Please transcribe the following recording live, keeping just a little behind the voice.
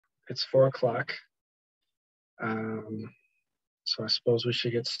It's 4 o'clock. So I suppose we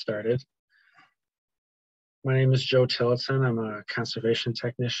should get started. My name is Joe Tillotson. I'm a conservation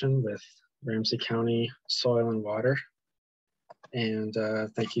technician with Ramsey County Soil and Water. And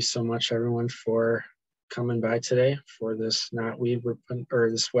thank you so much, everyone, for coming by today for this knotweed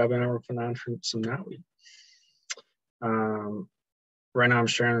this webinar we're putting on for some knotweed. Right now I'm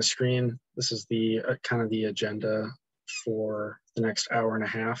sharing the screen. This is the kind of the agenda for the next hour and a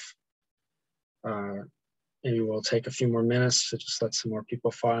half. Maybe we'll take a few more minutes to just let some more people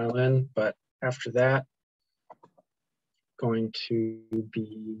file in, but after that, going to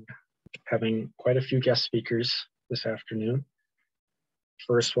be having quite a few guest speakers this afternoon.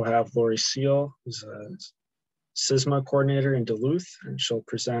 First, we'll have Lori Seal, who's a SISMA coordinator in Duluth, and she'll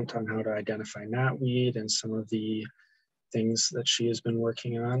present on how to identify knotweed and some of the things that she has been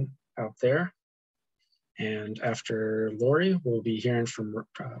working on out there. And after Lori, we'll be hearing from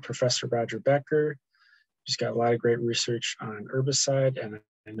Professor Roger Becker. He's got a lot of great research on herbicide, and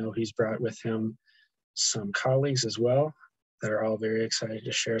I know he's brought with him some colleagues as well that are all very excited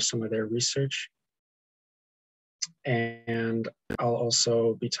to share some of their research. And I'll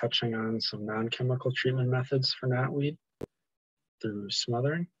also be touching on some non-chemical treatment methods for knotweed through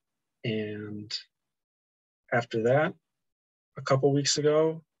smothering. And after that, a couple weeks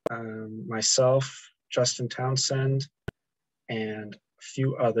ago, myself, Justin Townsend, and a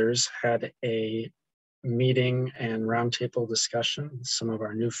few others had a meeting and roundtable discussion with some of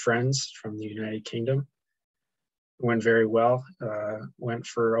our new friends from the United Kingdom. It went very well, went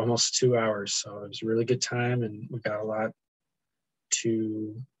for almost 2 hours. So it was a really good time, and we got a lot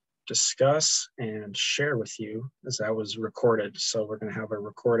to discuss and share with you as that was recorded. So we're gonna have a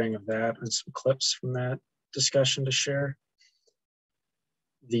recording of that and some clips from that discussion to share.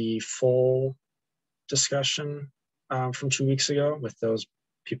 The full discussion from 2 weeks ago with those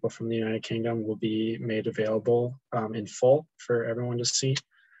people from the United Kingdom will be made available in full for everyone to see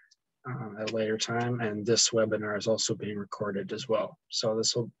at a later time. And this webinar is also being recorded as well. So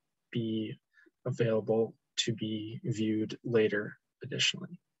this will be available to be viewed later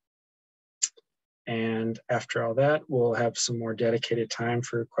additionally. And after all that, we'll have some more dedicated time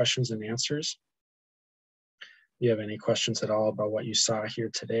for questions and answers. If you have any questions at all about what you saw here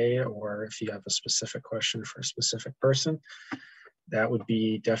today, or if you have a specific question for a specific person, that would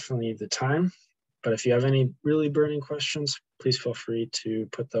be definitely the time. But if you have any really burning questions, please feel free to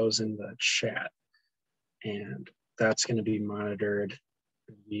put those in the chat. And that's going to be monitored.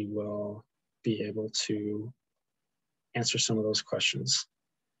 We will be able to answer some of those questions.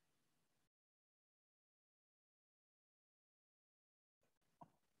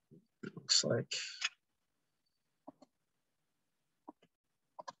 It looks like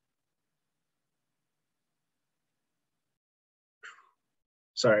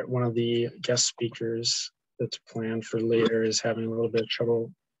sorry, one of the guest speakers that's planned for later is having a little bit of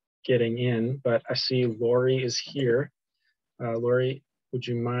trouble getting in, but I see Lori is here. Lori, would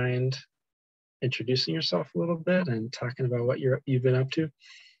you mind introducing yourself a little bit and talking about what you've been up to?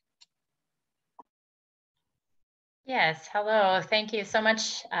 Yes, hello. Thank you so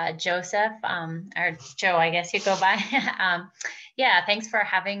much, Joseph, or Joe, I guess you go by. Yeah, thanks for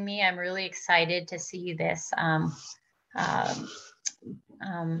having me. I'm really excited to see this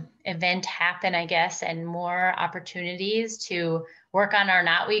event happen, I guess, and more opportunities to work on our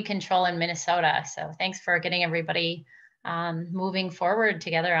knotweed control in Minnesota. So thanks for getting everybody moving forward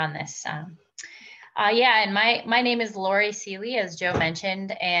together on this. Yeah, and my name is Lori Seeley, as Joe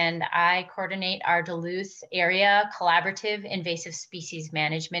mentioned, and I coordinate our Duluth area collaborative invasive species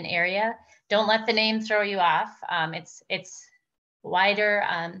management area. Don't let the name throw you off. It's wider.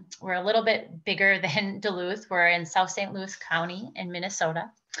 We're a little bit bigger than Duluth. We're in South St. Louis County in Minnesota.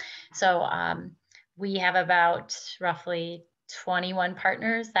 So we have about roughly 21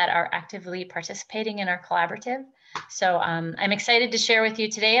 partners that are actively participating in our collaborative. So I'm excited to share with you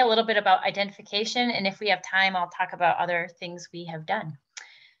today a little bit about identification, and if we have time, I'll talk about other things we have done.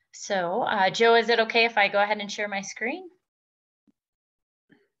 So Joe, is it okay if I go ahead and share my screen?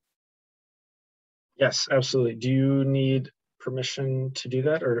 Yes, absolutely. Do you need permission to do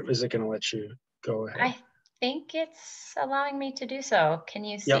that, or is it going to let you go ahead? I think it's allowing me to do so. Can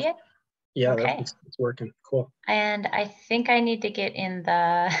you see it? Yeah, okay. It's working. Cool. And I think I need to get in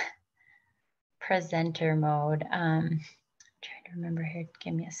the presenter mode. Trying to remember here.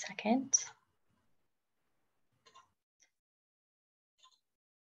 Give me a second.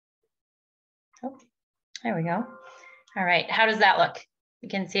 Oh, there we go. All right. How does that look? You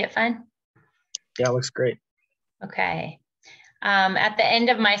can see it fine? Yeah, it looks great. Okay. At the end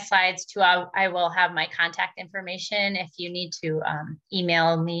of my slides too, I will have my contact information if you need to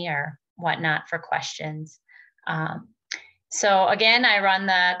email me or whatnot for questions. So again, I run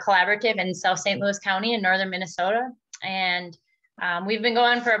the collaborative in South St. Louis County in northern Minnesota, and we've been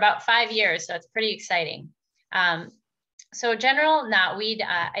going for about 5 years, so it's pretty exciting. So general knotweed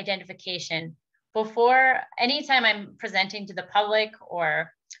identification. Before, anytime I'm presenting to the public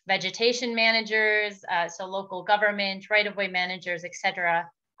or vegetation managers, so local government, right-of-way managers, etc.,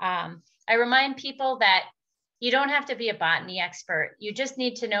 I remind people that you don't have to be a botany expert. You just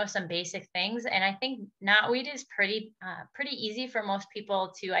need to know some basic things. And I think knotweed is pretty easy for most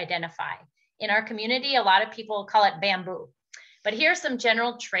people to identify. In our community, a lot of people call it bamboo. But here are some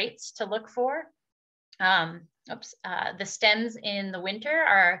general traits to look for. The stems in the winter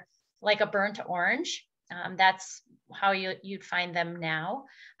are like a burnt orange. That's how you'd find them now.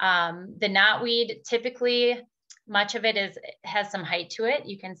 The knotweed, typically, much of it has some height to it.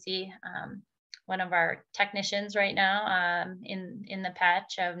 You can see one of our technicians right now in the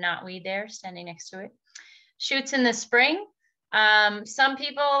patch of knotweed there, standing next to it. Shoots in the spring. Some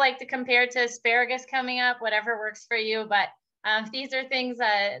people like to compare it to asparagus coming up, whatever works for you, but these are things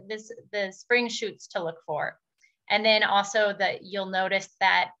the spring shoots to look for. And then also you'll notice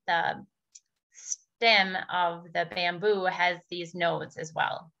that the stem of the bamboo has these nodes as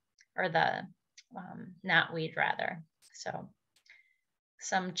well, or the knotweed rather. So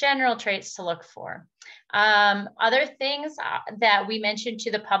some general traits to look for. Other things that we mention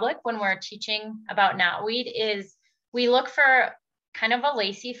to the public when we're teaching about knotweed is we look for kind of a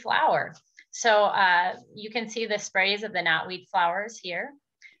lacy flower. So you can see the sprays of the knotweed flowers here.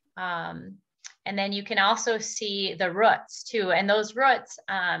 And then you can also see the roots too. And those roots,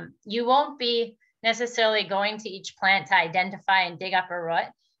 you won't be necessarily going to each plant to identify and dig up a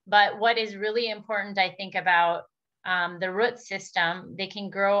root. But what is really important, I think, about the root system, they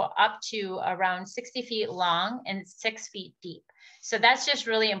can grow up to around 60 feet long and 6 feet deep. So that's just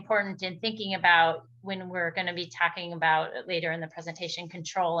really important in thinking about when we're going to be talking about later in the presentation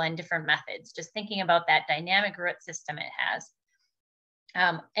control and different methods, just thinking about that dynamic root system it has.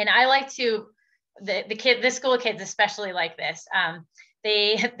 And I like to, the school kids especially like this.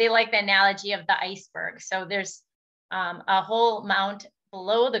 They like the analogy of the iceberg. So there's a whole mount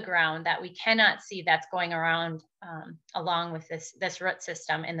below the ground that we cannot see that's going around along with this root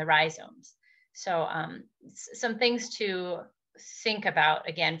system in the rhizomes. So some things to think about,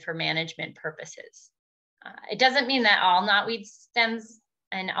 again, for management purposes. It doesn't mean that all knotweed stems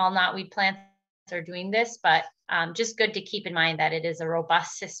and all knotweed plants are doing this, but just good to keep in mind that it is a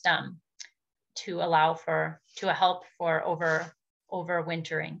robust system to allow to help for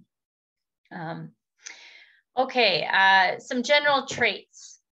overwintering. Okay, some general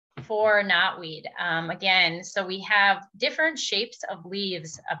traits for knotweed. Again, so we have different shapes of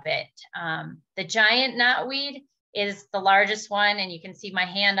leaves a bit. The giant knotweed is the largest one, and you can see my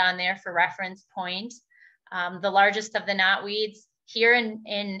hand on there for reference point. The largest of the knotweeds here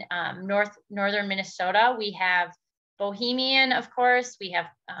in northern Minnesota, we have Bohemian, of course, we have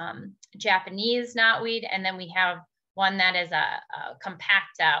Japanese knotweed, and then we have one that is a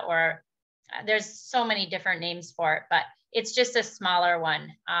compacta, or there's so many different names for it, but it's just a smaller one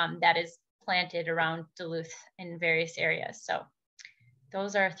that is planted around Duluth in various areas. So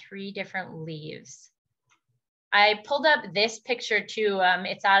those are 3 different leaves. I pulled up this picture too.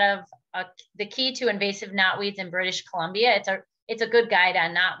 It's out of the Key to Invasive Knotweeds in British Columbia. It's a good guide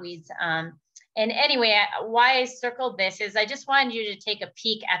on knotweeds. And anyway, why I circled this is I just wanted you to take a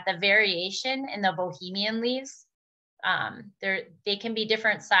peek at the variation in the Bohemian leaves. They can be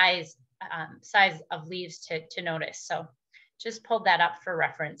different size of leaves to notice. So just pulled that up for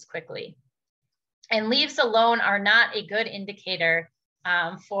reference quickly. And leaves alone are not a good indicator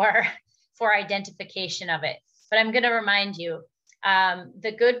for identification of it. But I'm going to remind you,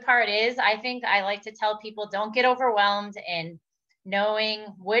 the good part is, I think I like to tell people, don't get overwhelmed in knowing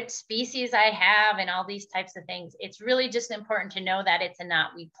what species I have and all these types of things. It's really just important to know that it's a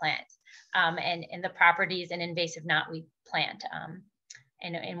knotweed plant and the properties an invasive knotweed plant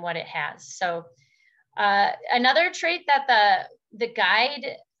and what it has. So another trait that the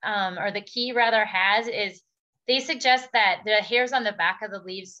guide or the key rather has is they suggest that the hairs on the back of the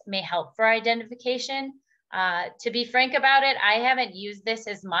leaves may help for identification. To be frank about it, I haven't used this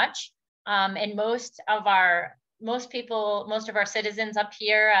as much. And most of our citizens up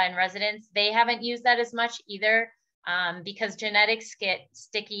here and residents, they haven't used that as much either because genetics get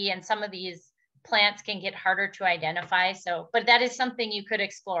sticky and some of these plants can get harder to identify. So, but that is something you could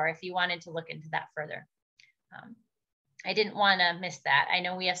explore if you wanted to look into that further. I didn't want to miss that. I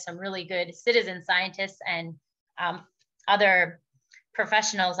know we have some really good citizen scientists and other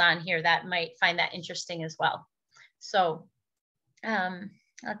professionals on here that might find that interesting as well. So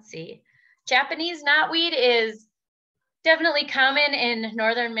let's see. Japanese knotweed is definitely common in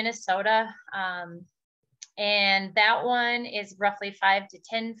northern Minnesota. And that one is roughly 5 to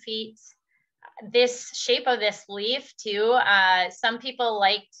 10 feet. This shape of this leaf too, some people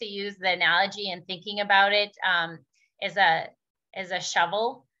like to use the analogy and thinking about it as a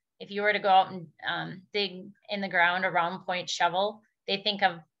shovel. If you were to go out and dig in the ground, a round point shovel, they think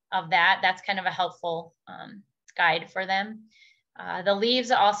of that. That's kind of a helpful guide for them. The leaves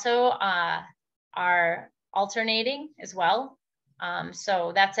also are alternating as well.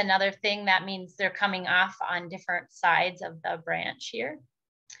 So that's another thing. That means they're coming off on different sides of the branch here.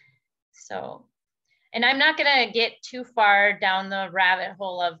 So, and I'm not going to get too far down the rabbit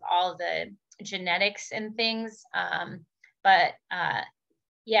hole of all the genetics and things, but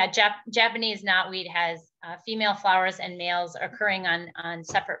yeah, Japanese knotweed has female flowers and males occurring on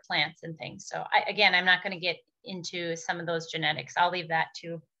separate plants and things. So again, I'm not going to get into some of those genetics. I'll leave that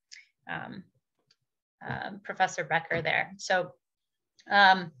to Professor Becker there. So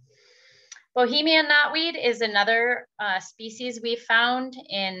Bohemian knotweed is another species we found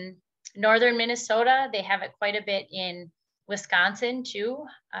in northern Minnesota. They have it quite a bit in Wisconsin too.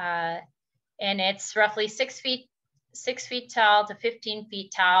 And it's roughly 6 feet tall to 15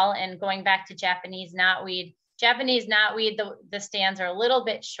 feet tall. And going back to Japanese knotweed, the stands are a little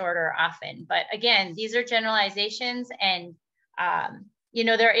bit shorter often. But again, these are generalizations, and you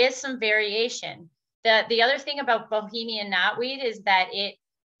know, there is some variation. The other thing about Bohemian knotweed is that it,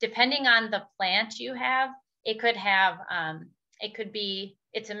 depending on the plant you have, it could have,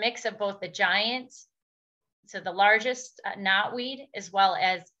 it's a mix of both the giant, so the largest knotweed, as well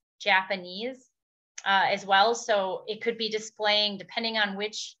as Japanese as well. So it could be displaying, depending on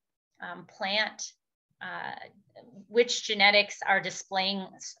which plant, which genetics are displaying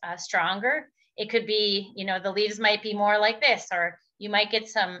stronger. It could be, you know, the leaves might be more like this, or you might get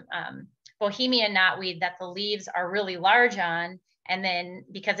some Bohemian knotweed that the leaves are really large on, and then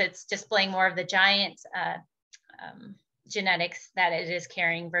because it's displaying more of the giant genetics that it is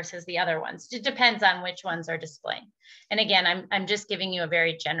carrying versus the other ones. It depends on which ones are displaying. And again, I'm just giving you a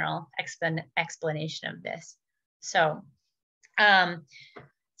very general explanation of this. So,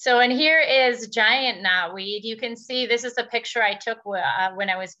 and here is giant knotweed. You can see this is a picture I took when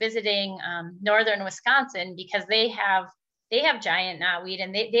I was visiting northern Wisconsin, because they have giant knotweed,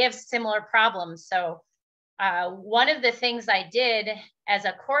 and they have similar problems. So one of the things I did as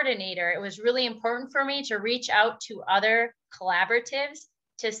a coordinator, it was really important for me to reach out to other collaboratives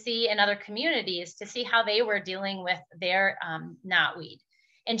to see, in other communities, to see how they were dealing with their knotweed.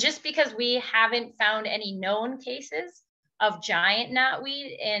 And just because we haven't found any known cases of giant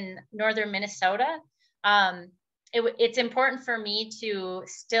knotweed in northern Minnesota, it's important for me to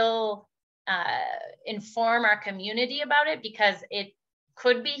still inform our community about it, because it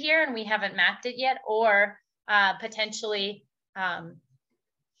could be here and we haven't mapped it yet, or potentially,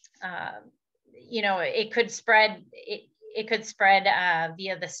 you know, it could spread. It could spread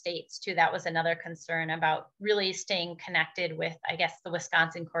via the states too. That was another concern about really staying connected with, I guess, the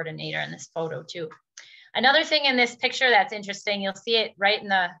Wisconsin coordinator in this photo too. Another thing in this picture that's interesting, you'll see it right in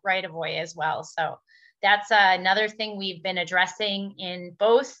the right of way as well. So that's another thing we've been addressing in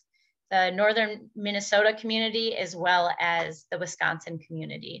both the northern Minnesota community as well as the Wisconsin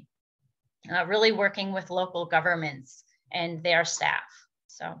community, really working with local governments and their staff.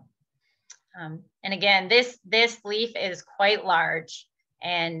 So, and again, this leaf is quite large,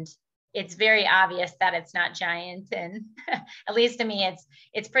 and it's very obvious that it's not giant. And at least to me,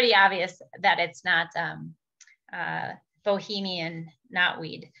 it's pretty obvious that it's not Bohemian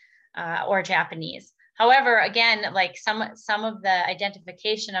knotweed or Japanese. However, again, like some of the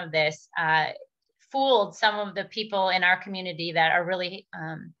identification of this fooled some of the people in our community that are really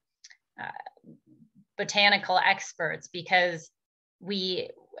botanical experts, because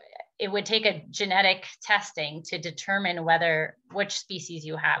it would take a genetic testing to determine which species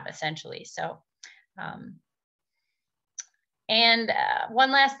you have, essentially. So, and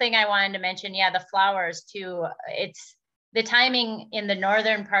one last thing I wanted to mention, yeah, the flowers too. The timing in the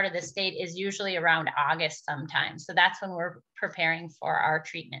northern part of the state is usually around August sometimes. So that's when we're preparing for our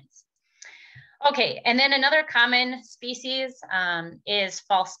treatments. Okay, and then another common species is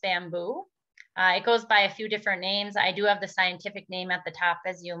false bamboo. It goes by a few different names. I do have the scientific name at the top,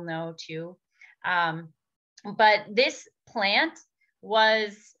 as you'll know too. But this plant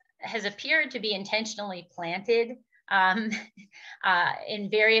has appeared to be intentionally planted in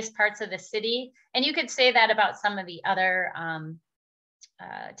various parts of the city. And you could say that about some of the other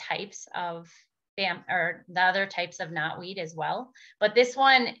types of or the other types of knotweed as well. But this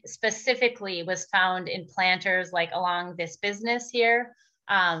one specifically was found in planters like along this business here,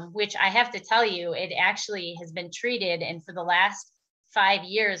 which I have to tell you, it actually has been treated. And for the last 5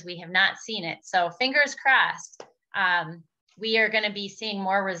 years, we have not seen it. So fingers crossed, we are going to be seeing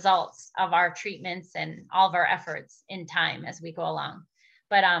more results of our treatments and all of our efforts in time as we go along.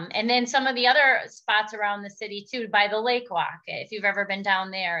 But, and then some of the other spots around the city too, by the lake walk, if you've ever been down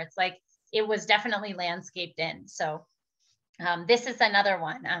there, it's like, it was definitely landscaped in. So this is another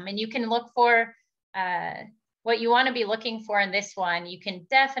one. And you can look for what you want to be looking for in this one. You can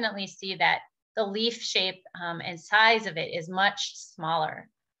definitely see that the leaf shape and size of it is much smaller.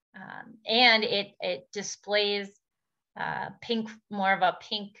 And it displays more of a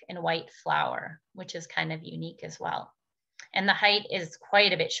pink and white flower, which is kind of unique as well. And the height is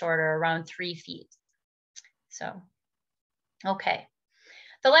quite a bit shorter, around 3 feet. So, okay.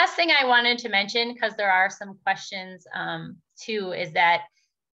 The last thing I wanted to mention, because there are some questions too, is that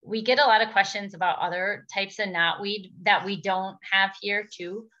we get a lot of questions about other types of knotweed that we don't have here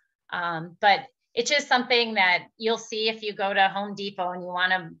too. But it's just something that you'll see if you go to Home Depot and you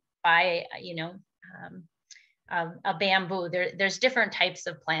want to buy, you know, a bamboo. There's different types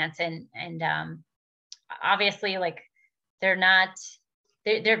of plants, and obviously, like,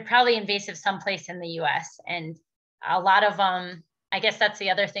 they're probably invasive someplace in the U.S. and a lot of them. I guess that's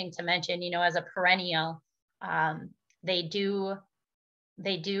the other thing to mention, you know, as a perennial, they do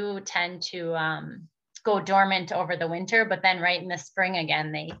tend to go dormant over the winter, but then right in the spring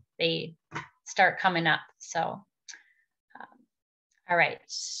again, they start coming up. So, all right.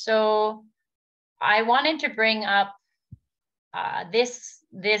 So I wanted to bring up this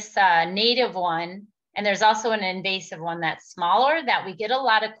native one, and there's also an invasive one that's smaller that we get a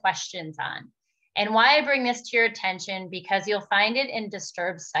lot of questions on. And why I bring this to your attention, because you'll find it in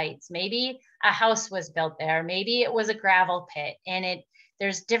disturbed sites. Maybe a house was built there, maybe it was a gravel pit, and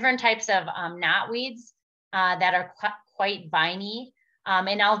there's different types of knotweeds that are quite viney.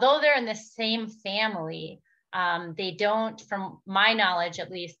 And although they're in the same family, they don't, from my knowledge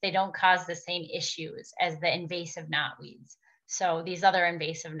at least, they don't cause the same issues as the invasive knotweeds. So these other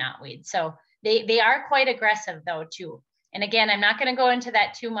invasive knotweeds. So they are quite aggressive though too. And again, I'm not going to go into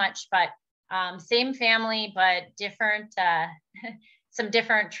that too much, but same family, but different, some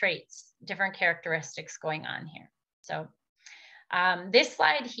different traits, different characteristics going on here. So this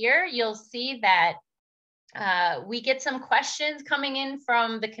slide here, you'll see that we get some questions coming in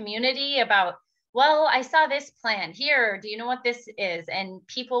from the community about, well, I saw this plant here. Do you know what this is? And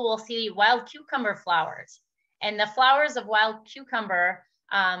people will see wild cucumber flowers. And the flowers of wild cucumber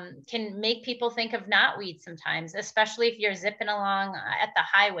can make people think of knotweed sometimes, especially if you're zipping along at the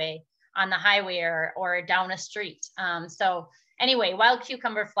highway, on the highway or down a street. So anyway, wild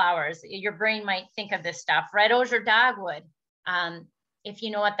cucumber flowers, your brain might think of this stuff. Red osier dogwood, if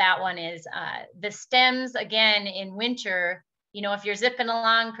you know what that one is. The stems, again, in winter, you know, if you're zipping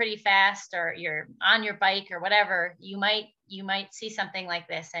along pretty fast or you're on your bike or whatever, you might see something like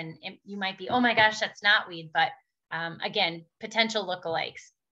this and you might be, oh my gosh, that's knotweed. But again, potential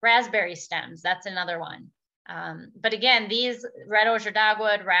lookalikes. Raspberry stems, that's another one. But again, these red osier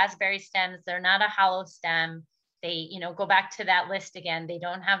dogwood, raspberry stems, they're not a hollow stem. They, you know, go back to that list again. They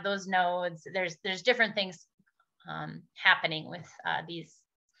don't have those nodes. There's different things happening with these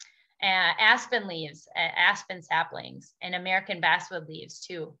aspen leaves, aspen saplings, and American basswood leaves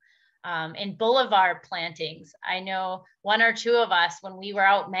too. In boulevard plantings, I know 1 or 2 of us, when we were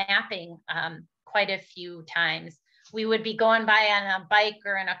out mapping quite a few times, we would be going by on a bike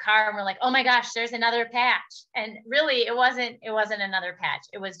or in a car and we're like, oh my gosh, there's another patch. And really it wasn't another patch.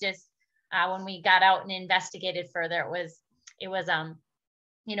 It was just when we got out and investigated further, it was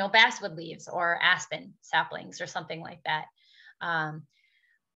you know, basswood leaves or aspen saplings or something like that.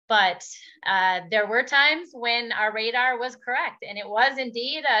 But there were times when our radar was correct, and it was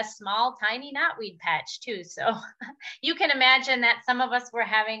indeed a small, tiny knotweed patch too. So you can imagine that some of us were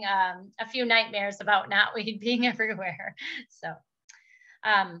having a few nightmares about knotweed being everywhere. So,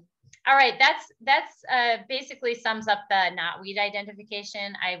 all right, that's basically sums up the knotweed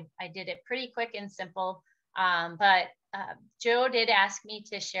identification. I did it pretty quick and simple, but Joe did ask me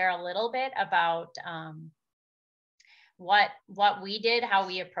to share a little bit about what we did, how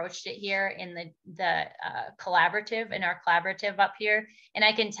we approached it here in the collaborative, in our collaborative up here. And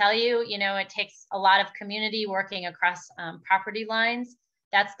I can tell you, you know, it takes a lot of community working across property lines.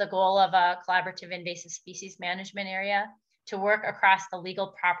 That's the goal of a collaborative invasive species management area, to work across the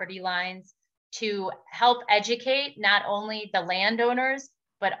legal property lines, to help educate not only the landowners,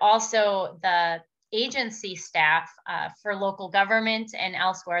 but also the agency staff for local government and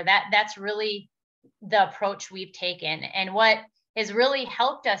elsewhere. That's really the approach we've taken. And what has really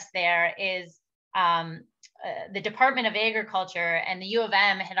helped us there is the Department of Agriculture and the U of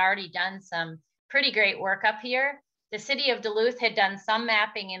M had already done some pretty great work up here. The city of Duluth had done some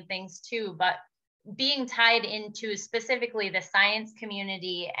mapping and things too, but being tied into specifically the science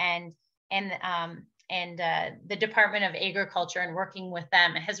community and the Department of Agriculture and working with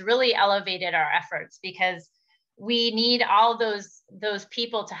them has really elevated our efforts, because we need all those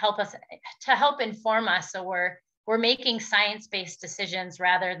people to help us, to help inform us, so we're making science-based decisions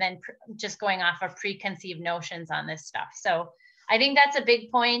rather than just going off of preconceived notions on this stuff. So I think that's a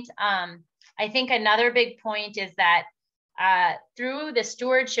big point. I think another big point is that through the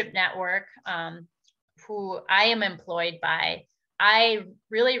stewardship network, who I am employed by, I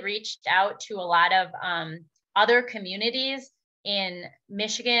really reached out to a lot of other communities in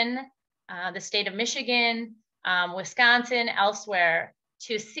Michigan, the state of Michigan, Wisconsin, elsewhere,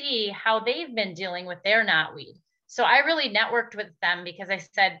 to see how they've been dealing with their knotweed. So I really networked with them, because I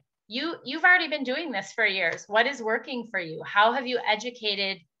said, you've already been doing this for years. What is working for you? How have you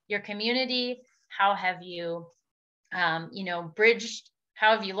educated your community? How have you, bridged?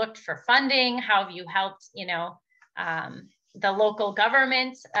 How have you looked for funding? How have you helped, the local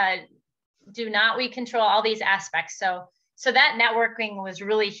government do knotweed control? All these aspects. So that networking was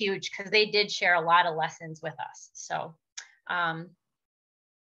really huge, because they did share a lot of lessons with us. So, and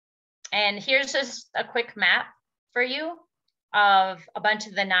here's just a quick map for you of a bunch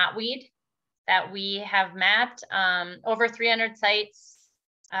of the knotweed that we have mapped, over 300 sites.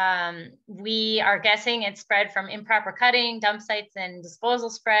 We are guessing it's spread from improper cutting, dump sites and disposal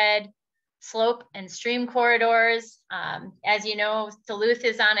spread, slope and stream corridors. As you know, Duluth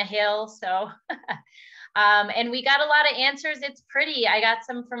is on a hill, so, and we got a lot of answers. It's pretty. I got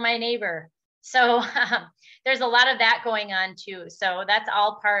some from my neighbor. So there's a lot of that going on too. So that's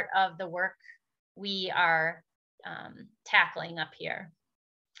all part of the work we are tackling up here.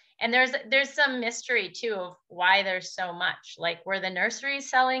 And there's some mystery too of why there's so much. Like, were the nurseries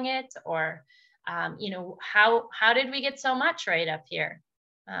selling it, or how did we get so much right up here?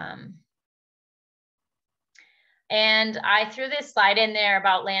 And I threw this slide in there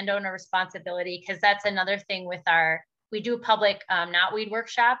about landowner responsibility, because that's another thing with we do public knotweed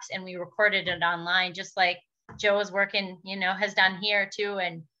workshops, and we recorded it online, just like Joe is working, has done here too.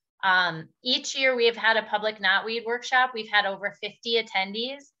 And each year we've had a public knotweed workshop. We've had over 50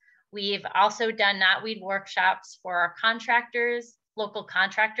 attendees. We've also done knotweed workshops for our contractors, local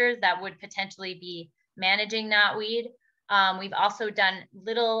contractors that would potentially be managing knotweed. We've also done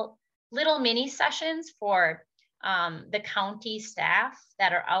little mini sessions for the county staff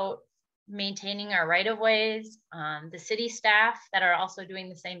that are out maintaining our right-of-ways, the city staff that are also doing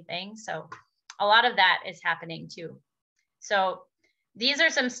the same thing. So a lot of that is happening too. So these are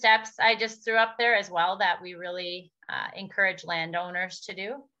some steps I just threw up there as well that we really encourage landowners to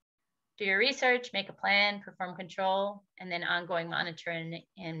do. Do your research, make a plan, perform control, and then ongoing monitoring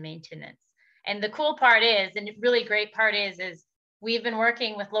and maintenance. And the cool part is, and really great part is we've been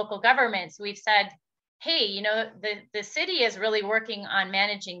working with local governments. We've said, hey, the city is really working on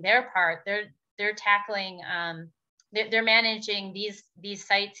managing their part. They're tackling, they're managing these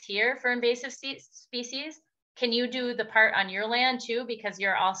sites here for invasive species. Can you do the part on your land too? Because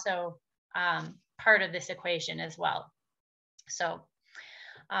you're also part of this equation as well. So,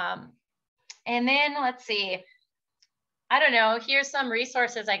 and then let's see, I don't know, here's some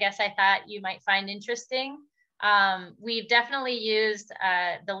resources I guess I thought you might find interesting. We've definitely used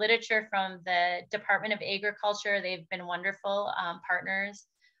the literature from the Department of Agriculture. They've been wonderful partners.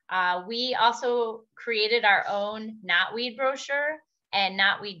 We also created our own knotweed brochure and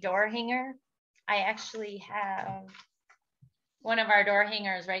knotweed door hanger. I actually have one of our door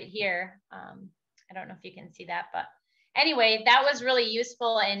hangers right here. I don't know if you can see that, but anyway, that was really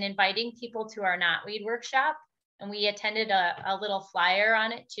useful in inviting people to our knotweed workshop. And we attended a little flyer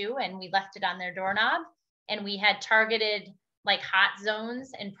on it too, and we left it on their doorknob. And we had targeted like hot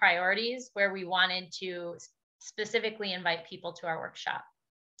zones and priorities where we wanted to specifically invite people to our workshop.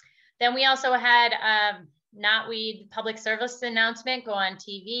 Then we also had knotweed public service announcement go on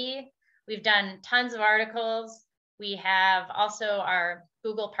TV. We've done tons of articles. We have also our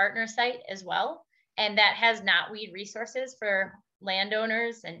Google partner site as well. And that has knotweed resources for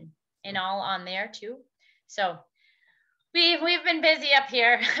landowners and all on there too. So we've been busy up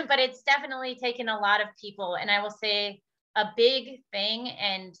here, but it's definitely taken a lot of people. And I will say a big thing,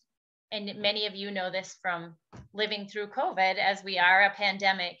 and many of you know this from living through COVID, as we are a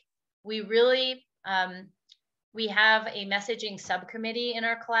pandemic, we really, we have a messaging subcommittee in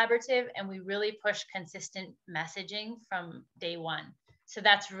our collaborative, and we really push consistent messaging from day one. so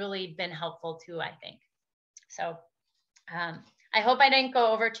that's really been helpful too, I think. So I hope I didn't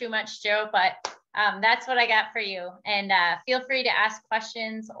go over too much, Joe, but that's what I got for you. And feel free to ask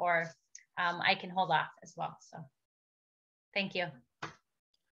questions, or I can hold off as well. So thank you.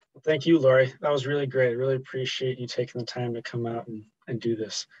 Well, thank you, Lori. That was really great. Really appreciate you taking the time to come out and do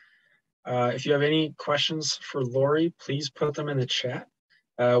this. If you have any questions for Lori, please put them in the chat.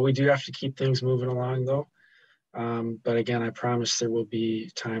 We do have to keep things moving along though. But again, I promise there will be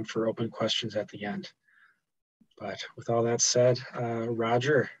time for open questions at the end. But with all that said,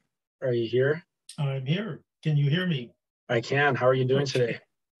 Roger, are you here? I'm here. Can you hear me? I can. How are you doing today?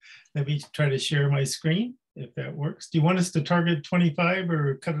 Let me try to share my screen, if that works. Do you want us to target 25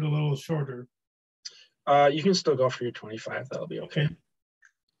 or cut it a little shorter? You can still go for your 25. That'll be okay.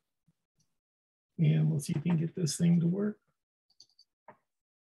 And we'll see if we can get this thing to work.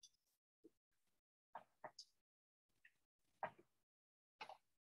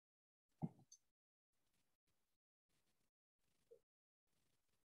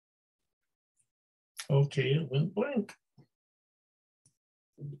 Okay, it went blank.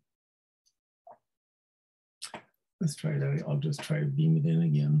 Let's try that. I'll just try to beam it in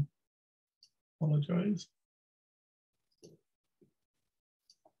again. Apologize.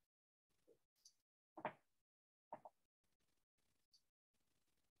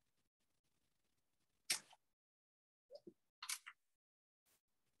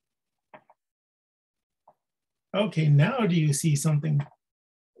 Okay, now do you see something?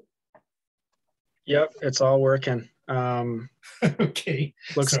 Yep, it's all working. Okay.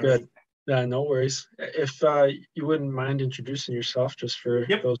 Looks good. No worries. If you wouldn't mind introducing yourself just for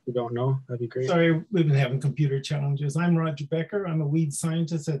those who don't know, that'd be great. Sorry, we've been having computer challenges. I'm Roger Becker. I'm a weed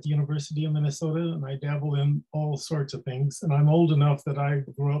scientist at the University of Minnesota, and I dabble in all sorts of things. And I'm old enough that I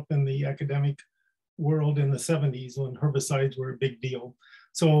grew up in the academic world in the 70s when herbicides were a big deal.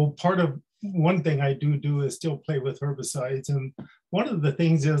 So one thing I do is still play with herbicides. And one of the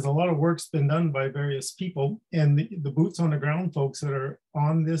things is a lot of work's been done by various people, and the boots on the ground folks that are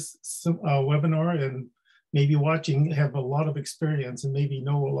on this webinar and maybe watching have a lot of experience and maybe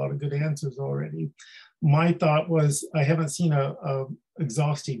know a lot of good answers already. My thought was, I haven't seen a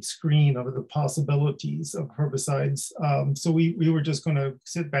exhaustive screen of the possibilities of herbicides. So we were just going to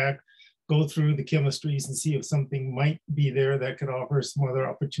sit back, go through the chemistries and see if something might be there that could offer some other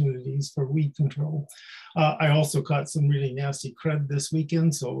opportunities for weed control. I also caught some really nasty crud this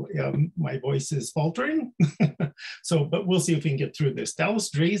weekend, so my voice is faltering. But we'll see if we can get through this. Dallas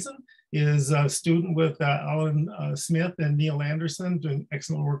Drazen is a student with Alan Smith and Neil Anderson doing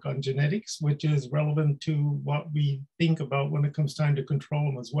excellent work on genetics, which is relevant to what we think about when it comes time to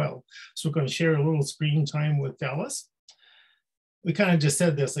control them as well. So we're going to share a little screen time with Dallas. We kind of just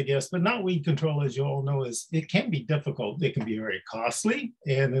said this, I guess, but knotweed control, as you all know, it can be difficult. It can be very costly,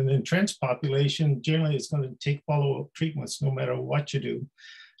 and an entrenched population, generally it's going to take follow-up treatments no matter what you do.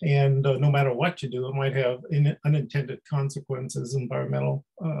 And no matter what you do, it might have unintended consequences, environmental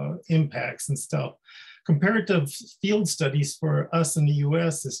impacts and stuff. Comparative field studies for us in the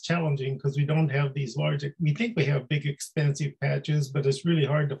US is challenging because we don't have these large, we think we have big expensive patches, but it's really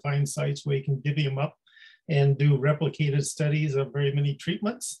hard to find sites where you can divvy them up and do replicated studies of very many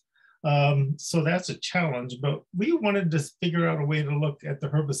treatments. So that's a challenge, but we wanted to figure out a way to look at the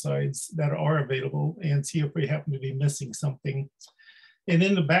herbicides that are available and see if we happen to be missing something. And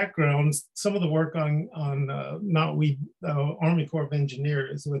in the background, some of the work on knotweed, Army Corps of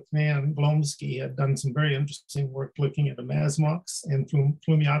Engineers with Van Blomsky had done some very interesting work looking at imazamox and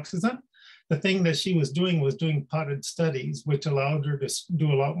flumioxazin. The thing that she was doing potted studies, which allowed her to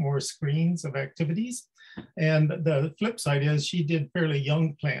do a lot more screens of activities. And the flip side is she did fairly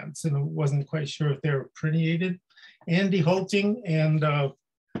young plants and wasn't quite sure if they were permeated. Andy Holting and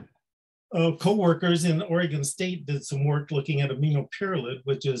co-workers in Oregon State did some work looking at aminopyrrolid,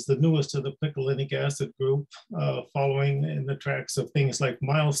 which is the newest of the picolinic acid group, following in the tracks of things like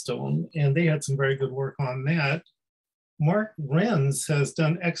milestone. And they had some very good work on that. Mark Renz has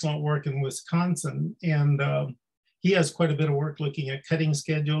done excellent work in Wisconsin, and he has quite a bit of work looking at cutting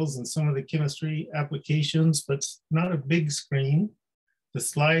schedules and some of the chemistry applications, but not a big screen. The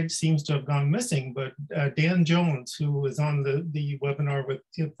slide seems to have gone missing, but Dan Jones, who was on the webinar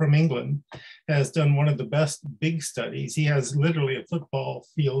from England, has done one of the best big studies. He has literally a football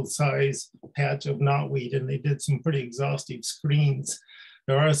field size patch of knotweed, and they did some pretty exhaustive screens.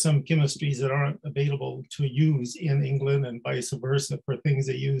 There are some chemistries that aren't available to use in England and vice versa for things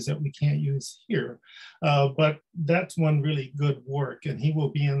they use that we can't use here. But that's one really good work, and he will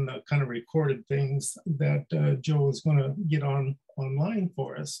be in the kind of recorded things that Joe is going to get online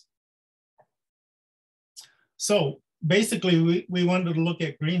for us. So basically, we wanted to look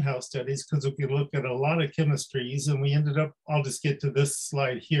at greenhouse studies because we could look at a lot of chemistries, and we ended up, I'll just get to this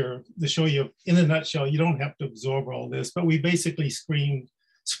slide here to show you in a nutshell. You don't have to absorb all this, but we basically screened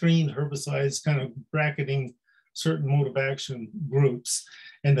herbicides, kind of bracketing certain mode of action groups.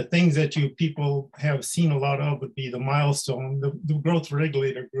 And the things that people have seen a lot of would be the milestone, the growth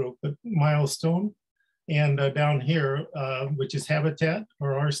regulator group, but milestone. And down here, which is habitat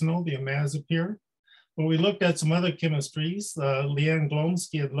or arsenal, the imazapyr. But we looked at some other chemistries. Leanne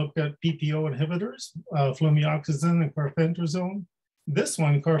Glomsky had looked at PPO inhibitors, flumioxazin and carfentrazone. This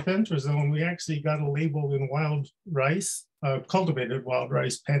one, carfentrazone, we actually got a label in wild rice, cultivated wild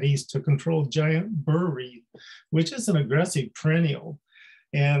rice paddies to control giant burr weed, which is an aggressive perennial,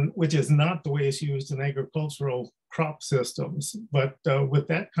 and which is not the way it's used in agricultural crop systems. But with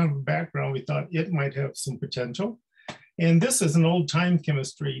that kind of background, we thought it might have some potential. And this is an old time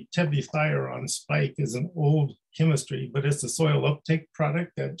chemistry. Tebuthyron spike is an old chemistry, but it's a soil uptake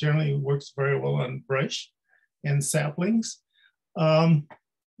product that generally works very well on brush and saplings.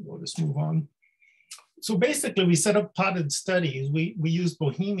 We'll just move on. So basically we set up potted studies. We used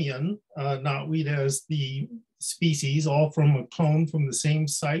Bohemian knotweed as the species, all from a clone from the same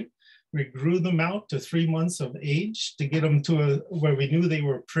site. We grew them out to 3 months of age to get them to where we knew they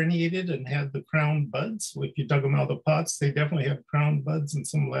were permeated and had the crown buds. If you dug them out of the pots, they definitely have crown buds and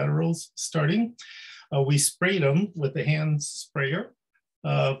some laterals starting. We sprayed them with a hand sprayer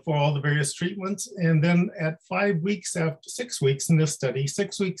for all the various treatments. And then at 6 weeks in this study,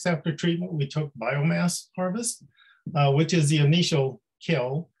 6 weeks after treatment, we took biomass harvest, which is the initial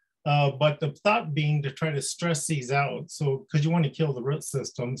kill. But the thought being to try to stress these out, so because you want to kill the root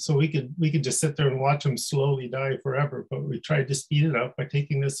system, so we could just sit there and watch them slowly die forever. But we tried to speed it up by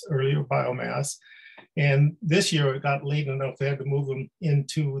taking this earlier biomass. And this year it got late enough they had to move them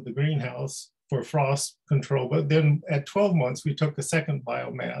into the greenhouse for frost control. But then at 12 months we took a second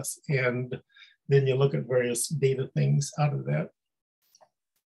biomass, and then you look at various data things out of that.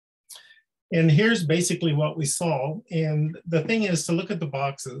 And here's basically what we saw. And the thing is to look at the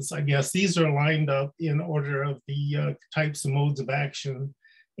boxes. I guess these are lined up in order of the types of modes of action.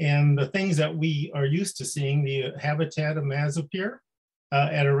 And the things that we are used to seeing, the habitat imazapyr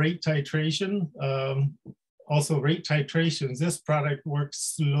at a rate titration. Also rate titrations, this product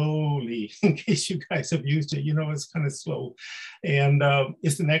works slowly. In case you guys have used it, you know it's kind of slow. And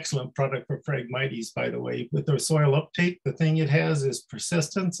it's an excellent product for Phragmites, by the way. With their soil uptake, the thing it has is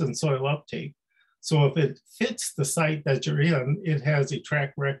persistence and soil uptake. So if it fits the site that you're in, it has a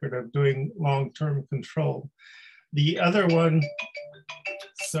track record of doing long-term control. The other one,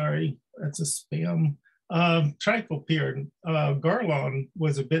 sorry, that's a spam. Trichopyr, Garlon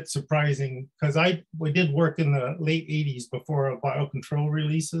was a bit surprising because we did work in the late 80s before biocontrol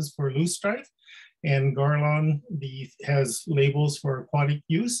releases for loosestrife, and Garlon has labels for aquatic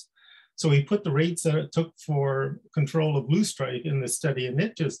use. So we put the rates that it took for control of loosestrife in the study, and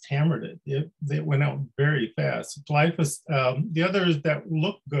it just hammered it. It went out very fast. The others that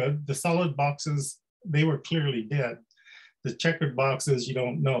looked good, the solid boxes, they were clearly dead. The checkered boxes, you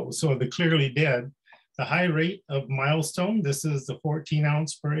don't know. So the clearly dead. The high rate of milestone, this is the 14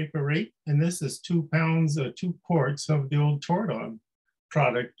 ounce per acre rate, and this is 2 pounds, 2 quarts of the old Toradon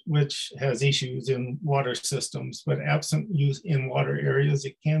product, which has issues in water systems, but absent use in water areas,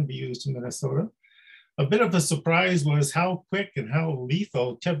 it can be used in Minnesota. A bit of a surprise was how quick and how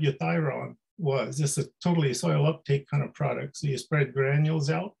lethal Tebuthyron was. This is totally a soil uptake kind of product. So you spread granules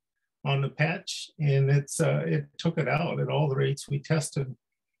out on the patch, and it took it out at all the rates we tested.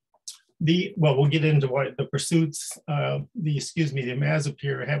 Well, we'll get into what the pursuits, the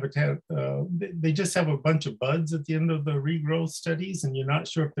imazapyr habitat, they just have a bunch of buds at the end of the regrowth studies, and you're not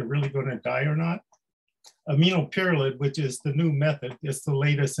sure if they're really going to die or not. Aminopyrrolid, which is the new method, is the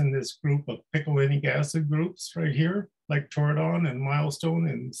latest in this group of picolinic acid groups right here, like Toradon and Milestone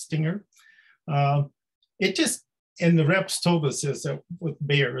and Stinger. And the reps told us this that with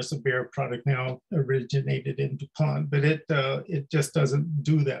Bayer, it's a Bayer product now, originated in DuPont, but it just doesn't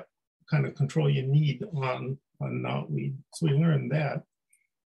do that kind of control you need on knotweed. So we learned that.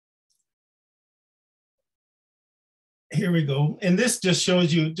 Here we go. And this just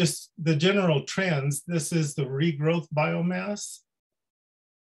shows you just the general trends. This is the regrowth biomass,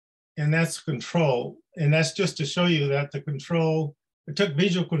 and that's control. And that's just to show you that the control, it took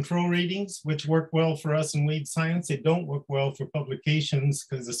visual control readings, which work well for us in weed science. They don't work well for publications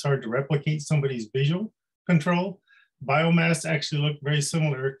because it's hard to replicate somebody's visual control. Biomass actually looked very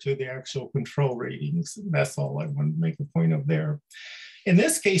similar to the actual control ratings. That's all I want to make a point of there. In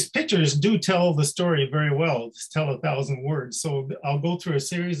this case, pictures do tell the story very well, just tell 1,000 words. So I'll go through a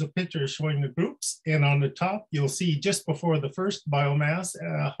series of pictures showing the groups. And on the top, you'll see just before the first biomass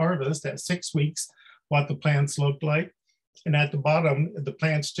harvest at 6 weeks, what the plants looked like. And at the bottom, the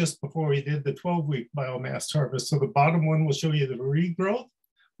plants just before we did the 12-week biomass harvest. So the bottom one will show you the regrowth,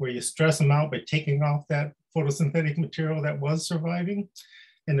 where you stress them out by taking off that photosynthetic material that was surviving.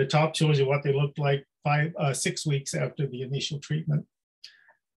 And the top shows you what they looked like 6 weeks after the initial treatment.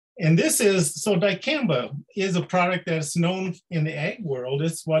 And this is, so dicamba is a product that's known in the ag world.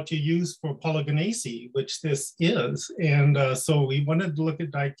 It's what you use for polygenaceae, which this is. And so we wanted to look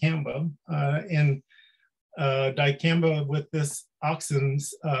at dicamba. Dicamba with this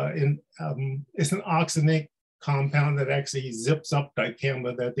oxins, it's an oxinic compound that actually zips up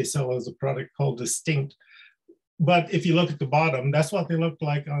dicamba that they sell as a product called Distinct. But if you look at the bottom, that's what they looked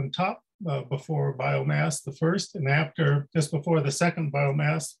like on top before biomass, the first, and after, just before the second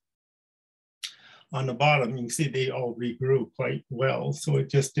biomass. On the bottom, you can see they all regrew quite well, so it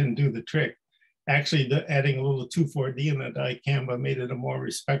just didn't do the trick. Actually, adding a little 2,4-D in the dicamba made it a more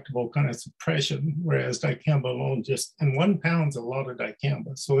respectable kind of suppression, whereas dicamba alone just, and 1 pound's a lot of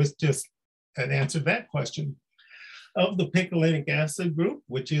dicamba. So it's just, it answered that question. Of the picolinic acid group,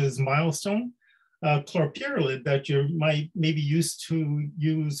 which is milestone, chlorpyrrolid that you might maybe used to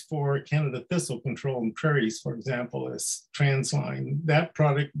use for Canada thistle control in prairies, for example, is transline. That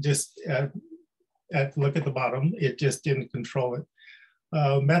product just, look at the bottom, it just didn't control it.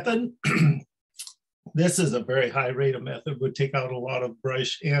 Method, this is a very high rate of method, would take out a lot of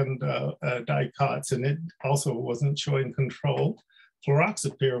brush and dicots, and it also wasn't showing control.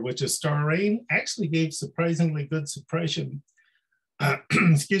 Fluroxapyr, which is starane, actually gave surprisingly good suppression.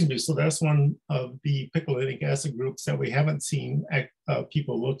 Excuse me, so that's one of the picolinic acid groups that we haven't seen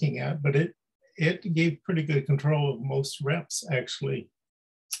people looking at, but it gave pretty good control of most reps, actually.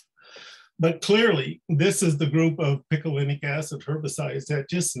 But clearly, this is the group of picolinic acid herbicides that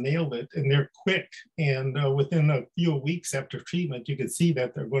just nailed it, and they're quick. And within a few weeks after treatment, you can see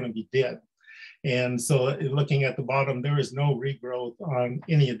that they're going to be dead. And so looking at the bottom, there is no regrowth on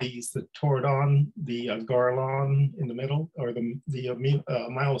any of these, the Tordon, the Garlon in the middle, or the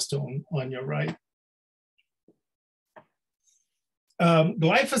milestone on your right.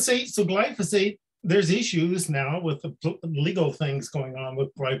 Glyphosate, so glyphosate, there's issues now with the legal things going on with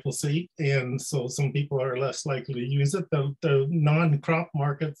glyphosate, and so some people are less likely to use it. The non-crop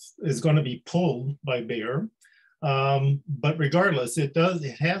market is going to be pulled by Bayer, but regardless, it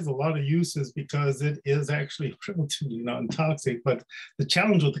has a lot of uses because it is actually relatively non-toxic. But the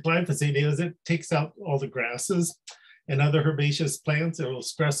challenge with the glyphosate is it takes out all the grasses and other herbaceous plants. It will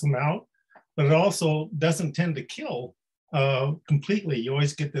stress them out, but it also doesn't tend to kill completely. You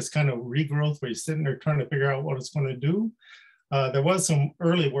always get this kind of regrowth where you're sitting there trying to figure out what it's going to do. There was some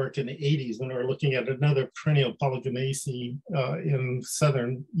early work in the 80s when we were looking at another perennial polygenaceae in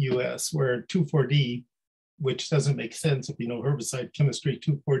southern US where 2,4-D, which doesn't make sense if you know herbicide chemistry,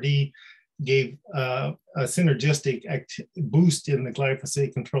 2,4-D gave a synergistic boost in the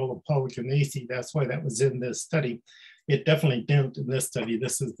glyphosate control of polygenaceae. That's why that was in this study. It definitely didn't in this study.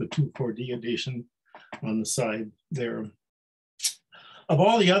 This is the 2,4-D addition on the side there. Of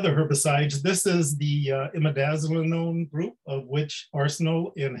all the other herbicides, this is the imidazolinone group, of which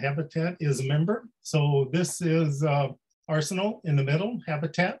Arsenal and Habitat is a member. So this is Arsenal in the middle,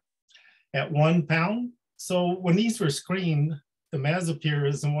 Habitat at 1 pound. So when these were screened, the Imazapyr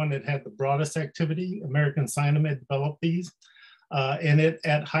is the one that had the broadest activity. American Cyanomed developed these, and it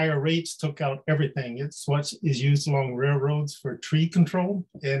at higher rates took out everything. It's what is used along railroads for tree control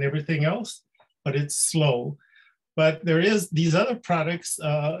and everything else, but it's slow. But there is these other products,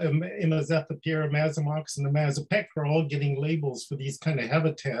 Imazethapyr, Mazamox, and the Mazapec are all getting labels for these kind of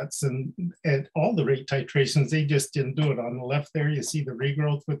habitats, and at all the rate titrations, they just didn't do it. On the left there, you see the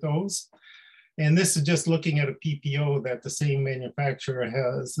regrowth with those. And this is just looking at a PPO that the same manufacturer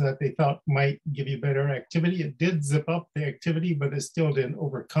has that they thought might give you better activity. It did zip up the activity, but it still didn't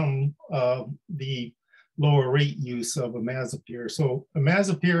overcome the lower rate use of Imazapyr. So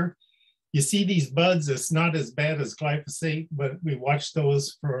Imazapyr, you see these buds, it's not as bad as glyphosate, but we watch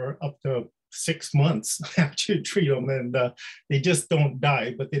those for up to 6 months after you treat them, and they just don't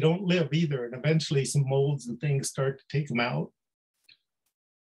die, but they don't live either. And eventually some molds and things start to take them out.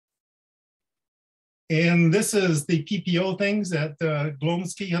 And this is the PPO things that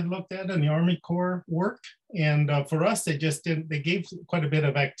Glomsky had looked at in the Army Corps work. And for us, they just didn't, they gave quite a bit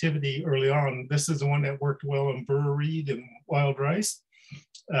of activity early on. This is the one that worked well in burr reed and wild rice.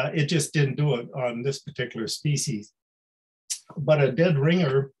 It just didn't do it on this particular species. But a dead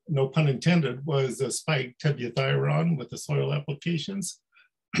ringer, no pun intended, was a spike tebuthyron with the soil applications.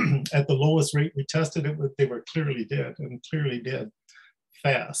 At the lowest rate we tested it with, they were clearly dead, and clearly dead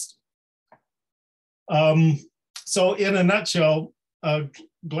fast. So in a nutshell,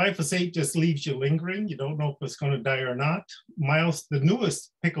 glyphosate just leaves you lingering. You don't know if it's going to die or not. The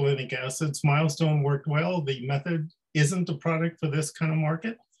newest picolinic acids, Milestone, worked well. The method isn't a product for this kind of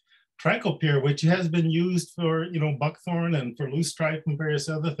market. Triclopyr, which has been used for, buckthorn and for loose stripe and various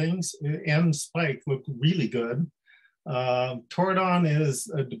other things, and spike look really good. Toradon is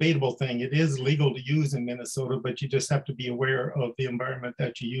a debatable thing. It is legal to use in Minnesota, but you just have to be aware of the environment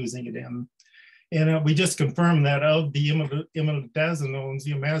that you're using it in. And we just confirmed that of the imidazolones,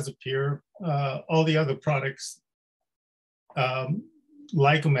 the imazapyr, all the other products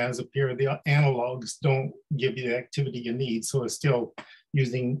like imazapyr, the analogs don't give you the activity you need. So it's still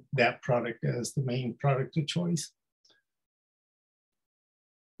using that product as the main product of choice.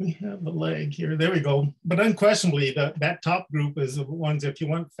 We have the leg here, there we go. But unquestionably, that top group is the ones, if you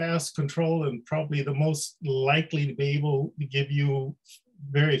want fast control and probably the most likely to be able to give you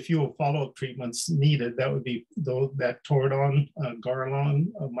very few follow-up treatments needed, that would be that Toradon,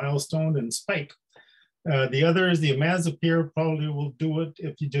 Garlon, Milestone, and Spike. The others, the imazapyr probably will do it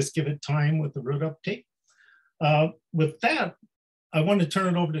if you just give it time with the root uptake. With that, I want to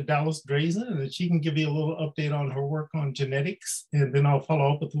turn it over to Dallas Drazen, and that she can give you a little update on her work on genetics, and then I'll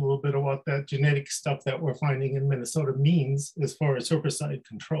follow up with a little bit of what that genetic stuff that we're finding in Minnesota means as far as herbicide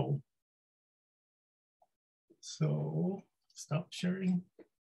control. So stop sharing.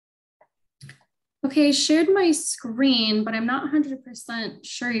 Okay, I shared my screen, but I'm not 100%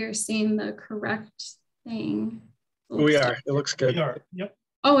 sure you're seeing the correct thing. We are. It looks good. We are. Yep.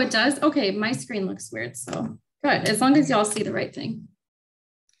 Oh, it does? Okay, my screen looks weird, so good, as long as y'all see the right thing.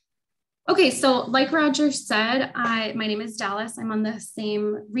 Okay, so like Roger said, my name is Dallas. I'm on the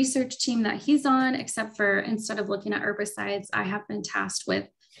same research team that he's on, except for instead of looking at herbicides, I have been tasked with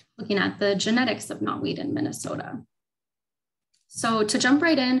looking at the genetics of knotweed in Minnesota. So to jump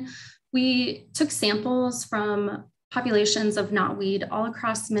right in, we took samples from populations of knotweed all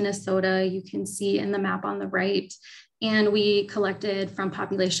across Minnesota. You can see in the map on the right. And we collected from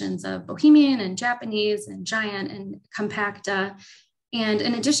populations of Bohemian and Japanese and giant and compacta. And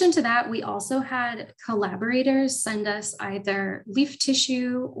in addition to that, we also had collaborators send us either leaf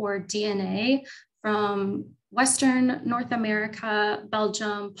tissue or DNA from Western North America,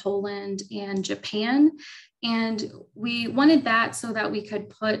 Belgium, Poland, and Japan. And we wanted that so that we could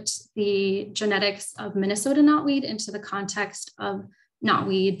put the genetics of Minnesota knotweed into the context of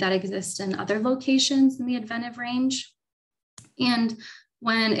knotweed that exists in other locations in the adventive range. And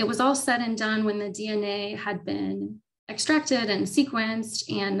when it was all said and done, when the DNA had been extracted and sequenced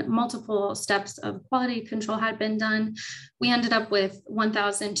and multiple steps of quality control had been done, we ended up with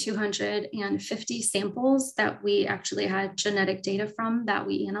 1,250 samples that we actually had genetic data from that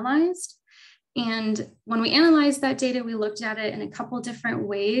we analyzed. And when we analyzed that data, we looked at it in a couple different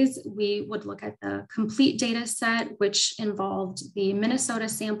ways. We would look at the complete data set, which involved the Minnesota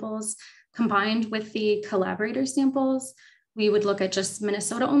samples combined with the collaborator samples. We would look at just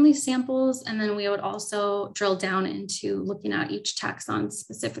Minnesota only samples, and then we would also drill down into looking at each taxon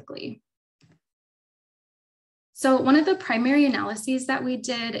specifically. So one of the primary analyses that we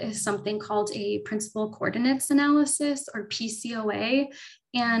did is something called a principal coordinates analysis, or PCOA.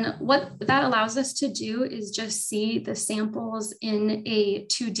 And what that allows us to do is just see the samples in a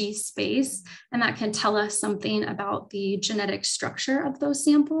 2D space, and that can tell us something about the genetic structure of those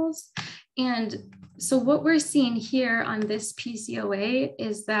samples. And so what we're seeing here on this PCOA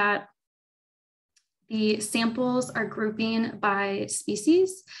is that the samples are grouping by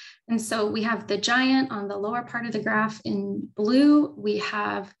species. And so we have the giant on the lower part of the graph in blue. We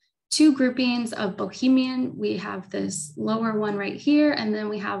have two groupings of Bohemian. We have this lower one right here, and then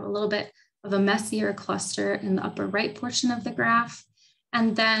we have a little bit of a messier cluster in the upper right portion of the graph.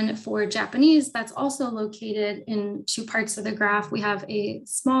 And then for Japanese, that's also located in two parts of the graph. We have a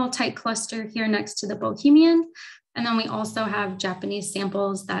small tight cluster here next to the Bohemian. And then we also have Japanese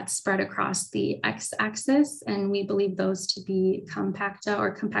samples that spread across the x-axis, and we believe those to be compacta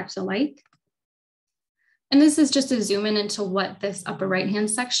or compacta-like. And this is just a zoom in into what this upper right-hand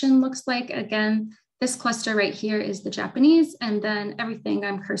section looks like. Again, this cluster right here is the Japanese, and then everything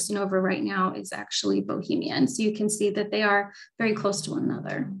I'm cursing over right now is actually Bohemian. So you can see that they are very close to one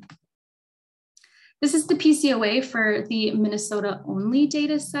another. This is the PCOA for the Minnesota only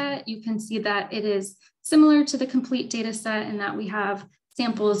data set. You can see that it is similar to the complete data set in that we have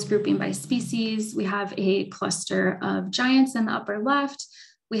samples grouping by species. We have a cluster of giants in the upper left.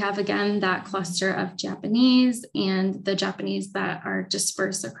 we have again that cluster of Japanese and the Japanese that are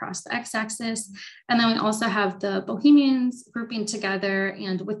dispersed across the x-axis. And then we also have the Bohemians grouping together,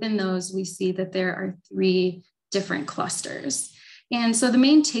 and within those we see that there are 3 different clusters. And so the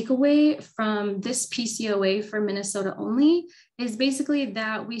main takeaway from this PCOA for Minnesota only is basically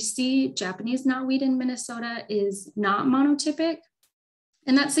that we see Japanese knotweed in Minnesota is not monotypic.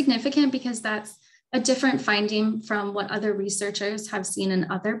 And that's significant because that's a different finding from what other researchers have seen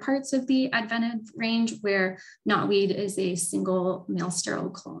in other parts of the adventive range where knotweed is a single male sterile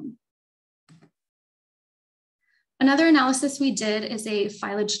clone. Another analysis we did is a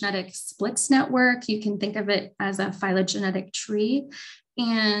phylogenetic splits network. You can think of it as a phylogenetic tree.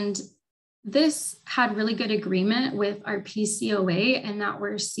 And this had really good agreement with our PCOA, and that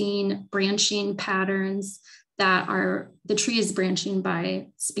we're seeing branching patterns that the tree is branching by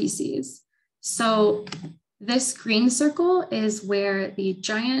species. So this green circle is where the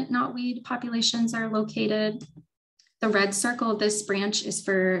giant knotweed populations are located. The red circle, this branch is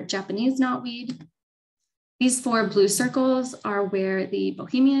for Japanese knotweed. These 4 blue circles are where the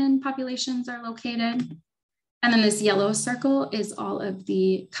Bohemian populations are located. And then this yellow circle is all of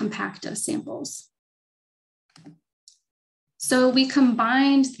the compacta samples. So we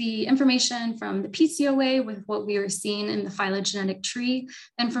combined the information from the PCOA with what we were seeing in the phylogenetic tree.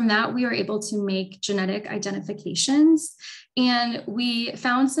 And from that, we were able to make genetic identifications. And we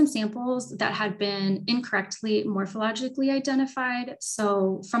found some samples that had been incorrectly morphologically identified.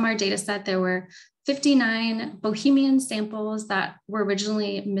 So from our data set, there were 59 Bohemian samples that were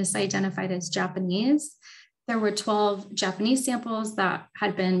originally misidentified as Japanese. There were 12 Japanese samples that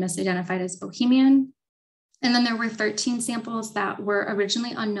had been misidentified as Bohemian. And then there were 13 samples that were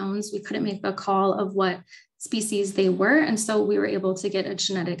originally unknowns. We couldn't make a call of what species they were. And so we were able to get a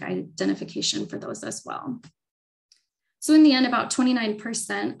genetic identification for those as well. So in the end, about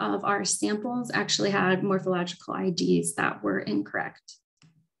 29% of our samples actually had morphological IDs that were incorrect.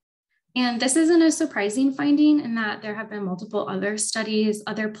 And this isn't a surprising finding in that there have been multiple other studies,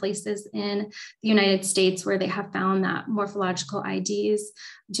 other places in the United States where they have found that morphological IDs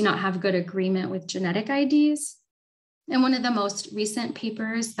do not have good agreement with genetic IDs. And one of the most recent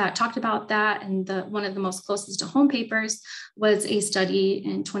papers that talked about that, and one of the most closest to home papers, was a study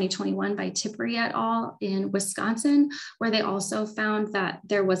in 2021 by Tippery et al. In Wisconsin, where they also found that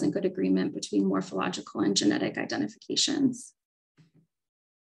there wasn't good agreement between morphological and genetic identifications.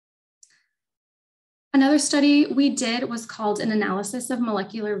 Another study we did was called an analysis of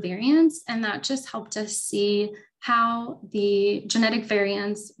molecular variants, and that just helped us see how the genetic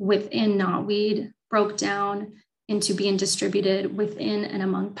variants within knotweed broke down into being distributed within and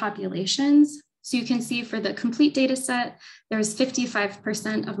among populations. So you can see for the complete data set, there's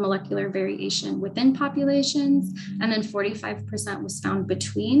 55% of molecular variation within populations, and then 45% was found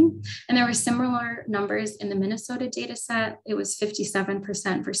between. And there were similar numbers in the Minnesota data set. It was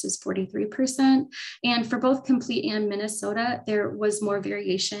 57% versus 43%. And for both complete and Minnesota, there was more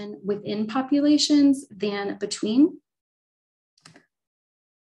variation within populations than between.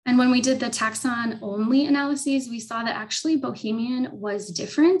 And when we did the taxon only analyses, we saw that actually Bohemian was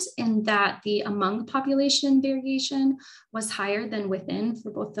different in that the among population variation was higher than within for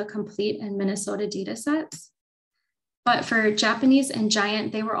both the complete and Minnesota data sets. But for Japanese and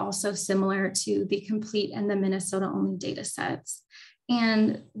giant, they were also similar to the complete and the Minnesota only data sets.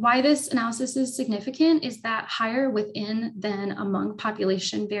 And why this analysis is significant is that higher within than among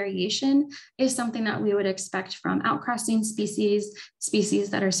population variation is something that we would expect from outcrossing species, species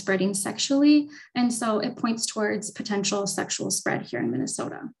that are spreading sexually. And so it points towards potential sexual spread here in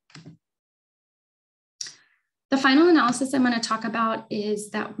Minnesota. The final analysis I'm going to talk about is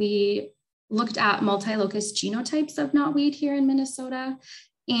that we looked at multi-locus genotypes of knotweed here in Minnesota.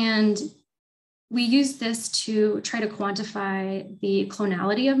 And we used this to try to quantify the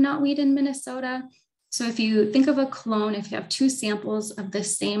clonality of knotweed in Minnesota. So if you think of a clone, if you have 2 samples of the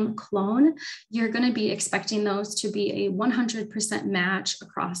same clone, you're going to be expecting those to be a 100% match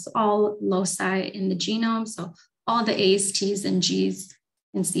across all loci in the genome. So all the A's, T's, and G's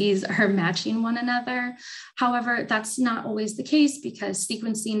and C's are matching one another. However, that's not always the case because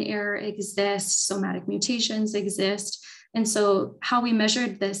sequencing error exists, somatic mutations exist. And so how we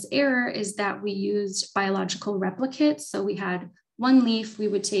measured this error is that we used biological replicates. So we had one leaf, we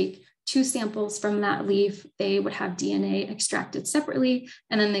would take 2 samples from that leaf, they would have DNA extracted separately,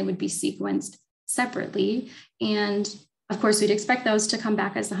 and then they would be sequenced separately. And of course, we'd expect those to come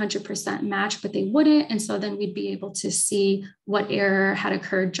back as 100% match, but they wouldn't. And so then we'd be able to see what error had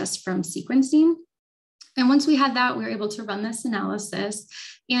occurred just from sequencing. And once we had that, we were able to run this analysis.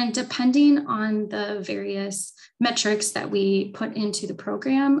 And depending on the various metrics that we put into the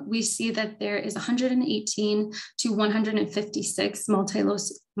program, we see that there is 118 to 156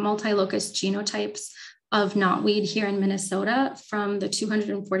 multilocus genotypes of knotweed here in Minnesota from the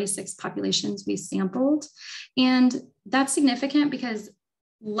 246 populations we sampled. And that's significant because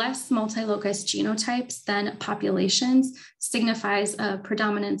less multilocus genotypes than populations signifies a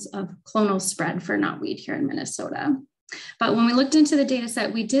predominance of clonal spread for knotweed here in Minnesota. But when we looked into the data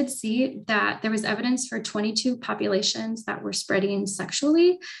set, we did see that there was evidence for 22 populations that were spreading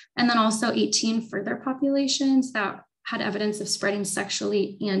sexually, and then also 18 further populations that had evidence of spreading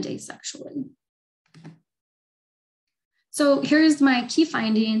sexually and asexually. So here's my key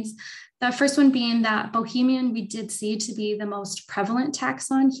findings. The first one being that Bohemian we did see to be the most prevalent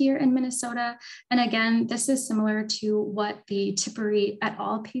taxon here in Minnesota. And again, this is similar to what the Tippery et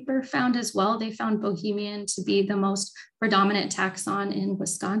al. Paper found as well. They found Bohemian to be the most predominant taxon in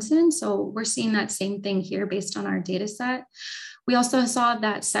Wisconsin. So we're seeing that same thing here based on our data set. We also saw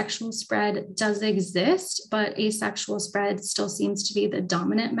that sexual spread does exist, but asexual spread still seems to be the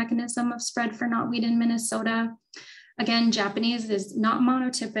dominant mechanism of spread for knotweed in Minnesota. Again, Japanese is not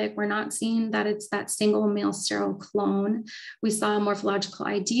monotypic. We're not seeing that it's that single male sterile clone. We saw morphological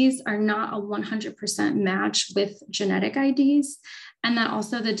IDs are not a 100% match with genetic IDs, and that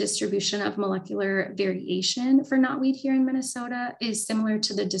also the distribution of molecular variation for knotweed here in Minnesota is similar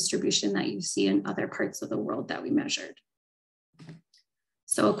to the distribution that you see in other parts of the world that we measured.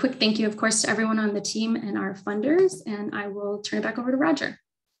 So a quick thank you, of course, to everyone on the team and our funders, and I will turn it back over to Roger.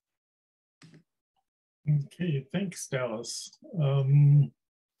 Okay, thanks, Dallas.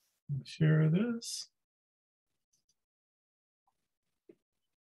 Share this.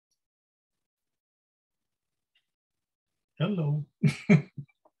 Hello.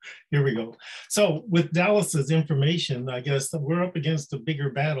 Here we go. So with Dallas's information, I guess we're up against a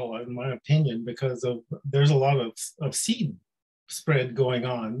bigger battle, in my opinion, because there's a lot of seed spread going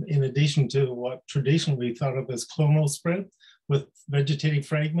on, in addition to what traditionally thought of as clonal spread with vegetative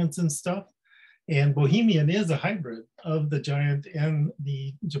fragments and stuff. And Bohemian is a hybrid of the giant and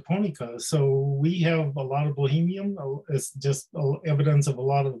the japonica. So we have a lot of Bohemian. It's just evidence of a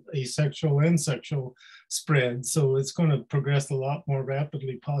lot of asexual and sexual spread. So it's going to progress a lot more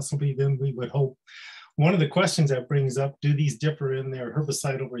rapidly, possibly, than we would hope. One of the questions that brings up, do these differ in their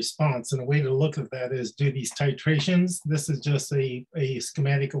herbicidal response? And a way to look at that is, do these titrations? This is just a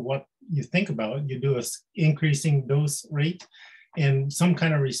schematic of what you think about. You do a increasing dose rate and some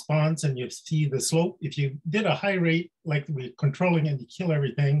kind of response, and you see the slope. If you did a high rate, like we're controlling and you kill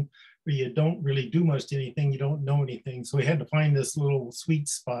everything, where you don't really do much to anything, you don't know anything. So we had to find this little sweet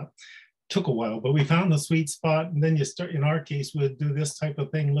spot. Took a while, but we found the sweet spot. And then you start, in our case, we'd do this type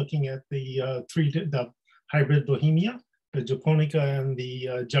of thing, looking at the hybrid Bohemia, the japonica and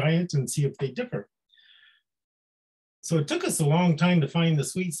the giant, and see if they differ. So it took us a long time to find the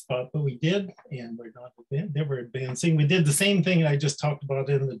sweet spot, but we did, and we're not never advancing. We did the same thing I just talked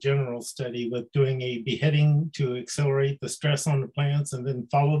about in the general study with doing a beheading to accelerate the stress on the plants and then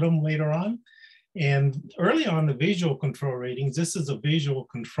followed them later on. And early on the visual control ratings, this is a visual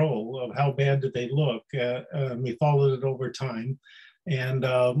control of how bad did they look. We followed it over time. And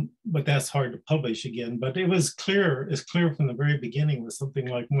but that's hard to publish again. But it was clear, it's clear from the very beginning with something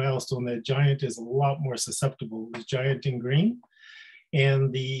like Milestone that giant is a lot more susceptible. It was giant in green,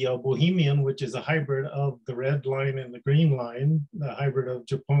 and the Bohemian, which is a hybrid of the red line and the green line, the hybrid of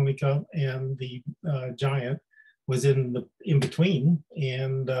japonica and the giant, was in between,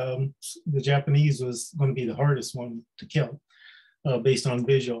 and the Japanese was going to be the hardest one to kill based on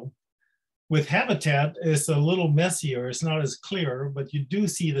visual. With habitat, it's a little messier. It's not as clear, but you do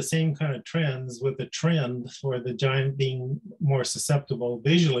see the same kind of trends, with the trend for the giant being more susceptible.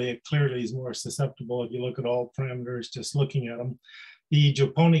 Visually, it clearly is more susceptible if you look at all parameters, just looking at them. The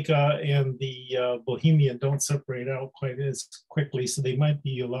japonica and the Bohemian don't separate out quite as quickly, so they might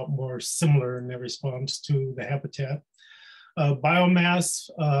be a lot more similar in their response to the habitat. Biomass,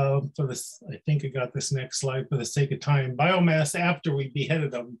 for this, I think I got this next slide for the sake of time. Biomass after we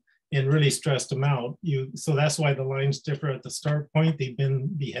beheaded them and really stressed them out. So that's why the lines differ at the start point. They've been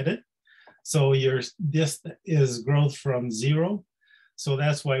beheaded. So this is growth from 0. So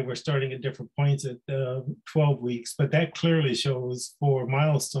that's why we're starting at different points at 12 weeks. But that clearly shows for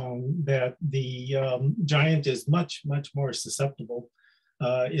Milestone that the giant is much, much more susceptible.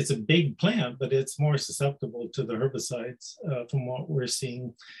 It's a big plant, but it's more susceptible to the herbicides from what we're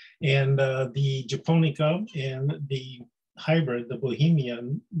seeing. And the japonica and the hybrid, the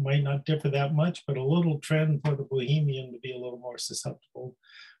Bohemian, might not differ that much, but a little trend for the Bohemian to be a little more susceptible.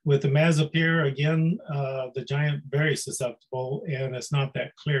 With the Mazapir, again, the giant, very susceptible, and it's not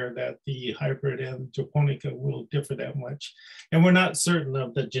that clear that the hybrid and Japonica will differ that much. And we're not certain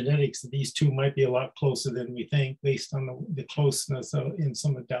of the genetics. These two might be a lot closer than we think based on the closeness in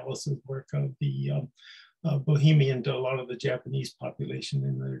some of Dallas's work of the Bohemian to a lot of the Japanese population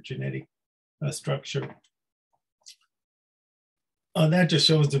in their genetic structure. That just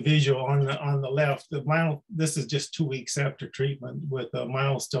shows the visual on the left. This is just 2 weeks after treatment with a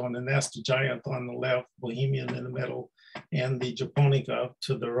milestone, and that's the giant on the left, Bohemian in the middle, and the Japonica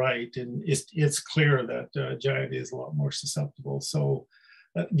to the right. And it's clear that giant is a lot more susceptible. So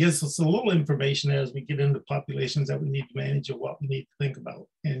that gives us a little information as we get into populations that we need to manage and what we need to think about.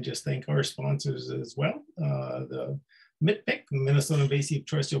 And just thank our sponsors as well. The MITPIC, Minnesota Invasive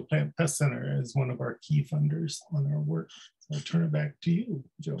Terrestrial Plant Pest Center, is one of our key funders on our work. So I'll turn it back to you,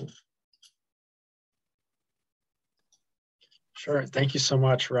 Joe. Sure. Thank you so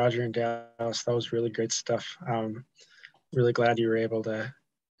much, Roger and Dallas. That was really great stuff. Really glad you were able to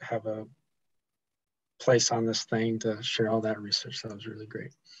have a place on this thing to share all that research. That was really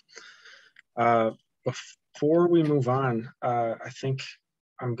great. Before we move on, I think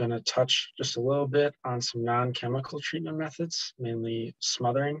I'm going to touch just a little bit on some non-chemical treatment methods, mainly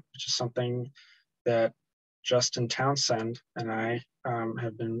smothering, which is something that Justin Townsend and I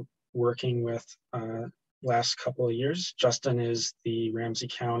have been working with last couple of years. Justin is the Ramsey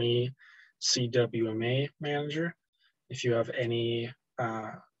County CWMA manager. If you have any,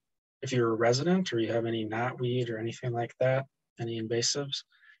 if you're a resident or you have any knotweed or anything like that, any invasives,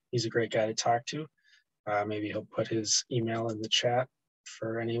 he's a great guy to talk to. Maybe he'll put his email in the chat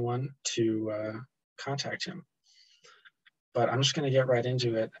for anyone to contact him. But I'm just going to get right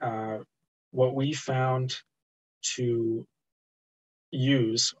into it. What we found to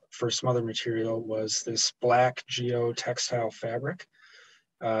use for smother material was this black geotextile fabric.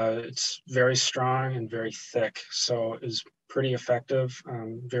 It's very strong and very thick, so it's pretty effective,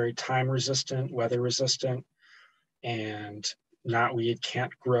 very time resistant, weather resistant, and knotweed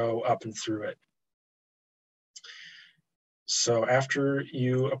can't grow up and through it. So after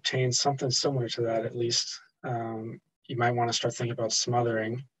you obtain something similar to that, at least, you might want to start thinking about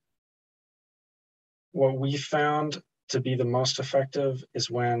smothering. What we found to be the most effective is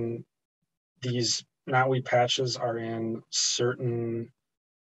when these knotweed patches are in certain,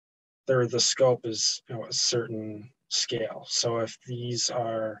 the scope is a certain scale. So if these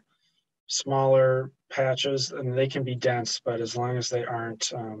are smaller patches, then they can be dense, but as long as they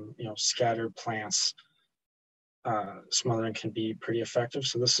aren't scattered plants, smothering can be pretty effective.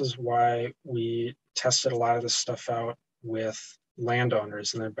 So this is why we tested a lot of this stuff out with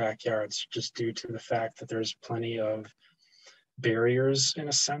landowners in their backyards, just due to the fact that there's plenty of barriers in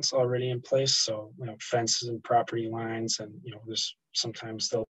a sense already in place. So fences and property lines, and there's sometimes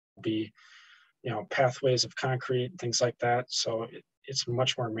there'll be pathways of concrete, things like that. So it's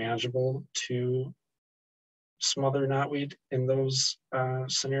much more manageable to smother knotweed in those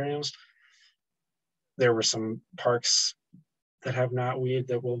scenarios. There were some parks that have knotweed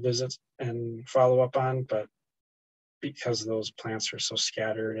that we'll visit and follow up on, but because those plants are so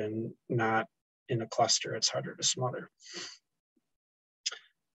scattered and not in a cluster, it's harder to smother.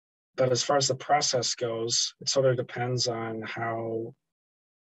 But as far as the process goes, it sort of depends on how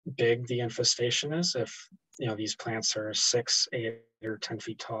big the infestation is. If these plants are 6, 8, or 10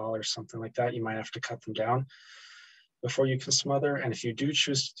 feet tall or something like that, you might have to cut them down before you can smother. And if you do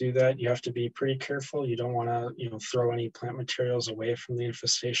choose to do that, you have to be pretty careful. You don't want to throw any plant materials away from the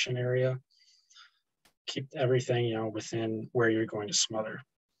infestation area. Keep everything within where you're going to smother.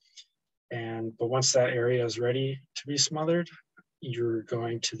 But once that area is ready to be smothered, you're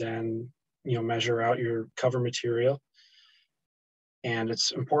going to then measure out your cover material. And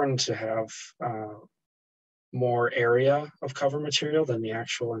it's important to have more area of cover material than the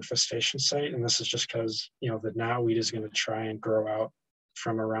actual infestation site. And this is just because the knotweed is going to try and grow out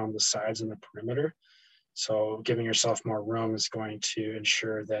from around the sides and the perimeter. So giving yourself more room is going to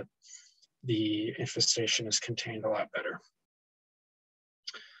ensure that the infestation is contained a lot better.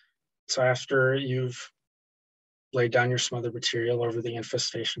 So after you've laid down your smothered material over the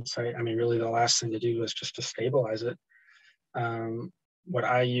infestation site, really the last thing to do is just to stabilize it. What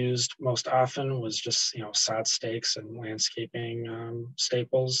I used most often was just sod stakes and landscaping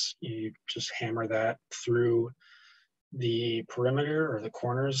staples. You just hammer that through the perimeter or the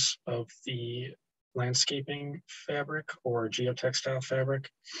corners of the landscaping fabric or geotextile fabric.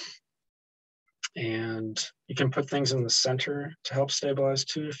 And you can put things in the center to help stabilize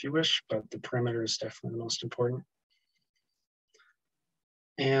too if you wish, but the perimeter is definitely the most important.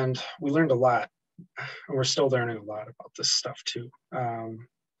 And we learned a lot. We're still learning a lot about this stuff too.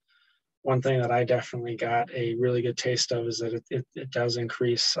 One thing that I definitely got a really good taste of is that it does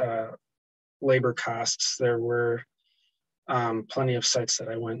increase labor costs. There were plenty of sites that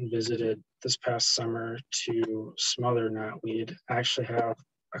I went and visited this past summer to smother knotweed. I actually have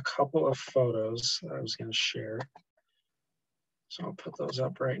a couple of photos that I was going to share. So I'll put those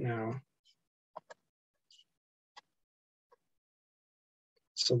up right now.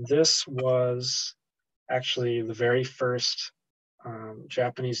 So this was actually the very first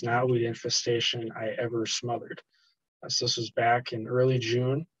Japanese knotweed infestation I ever smothered. So this was back in early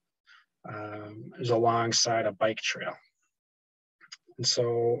June. It was alongside a bike trail. And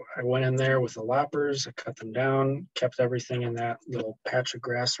so I went in there with the loppers, I cut them down, kept everything in that little patch of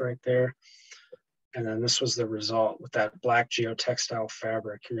grass right there. And then this was the result. With that black geotextile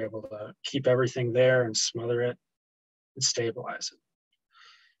fabric, you're able to keep everything there and smother it and stabilize it.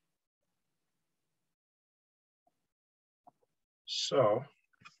 So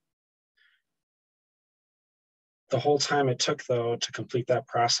the whole time it took, though, to complete that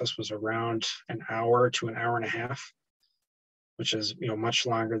process was around an hour to an hour and a half, which is, you know, much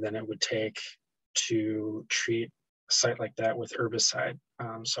longer than it would take to treat a site like that with herbicide.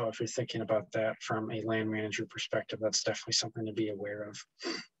 So if you're thinking about that from a land manager perspective, that's definitely something to be aware of.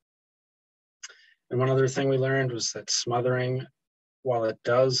 And one other thing we learned was that smothering, while it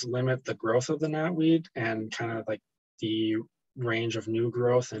does limit the growth of the knotweed and kind of like the range of new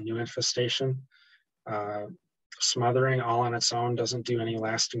growth and new infestation, smothering all on its own doesn't do any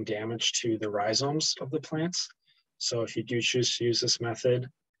lasting damage to the rhizomes of the plants. So if you do choose to use this method,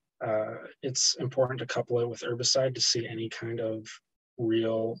 it's important to couple it with herbicide to see any kind of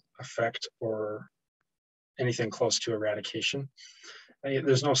real effect or anything close to eradication.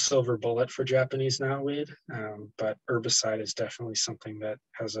 There's no silver bullet for Japanese knotweed, but herbicide is definitely something that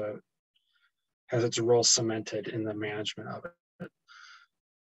has its role cemented in the management of it.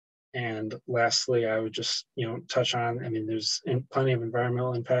 And lastly, I would just, you know, touch on, I mean, there's plenty of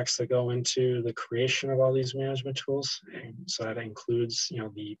environmental impacts that go into the creation of all these management tools. And so that includes, you know,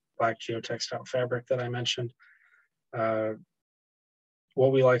 the black geotextile fabric that I mentioned.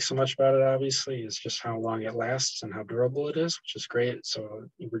 What we like so much about it, obviously, is just how long it lasts and how durable it is, which is great. So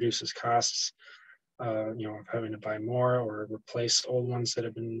it reduces costs, you know, of having to buy more or replace old ones that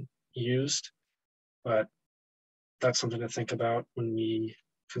have been used. But that's something to think about when we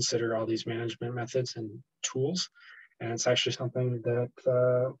consider all these management methods and tools. And it's actually something that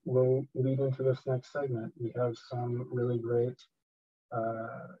will lead into this next segment. We have some really great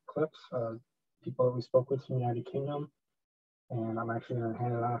clips of people that we spoke with from the United Kingdom. And I'm actually going to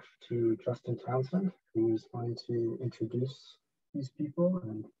hand it off to Justin Townsend, who's going to introduce these people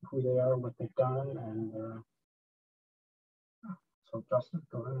and who they are, what they've done. And so Justin,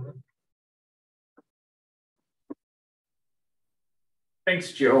 go ahead.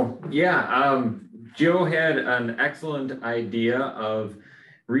 Thanks, Joe. Yeah, Joe had an excellent idea of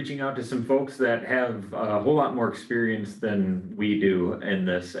reaching out to some folks that have a whole lot more experience than we do in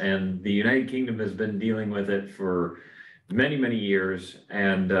this. And the United Kingdom has been dealing with it for many, many years.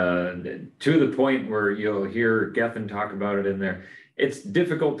 And to the point where you'll hear Gethin talk about it in there, it's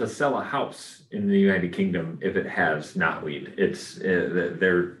difficult to sell a house in the United Kingdom if it has knotweed. It's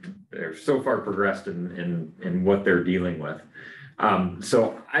they're so far progressed in what they're dealing with.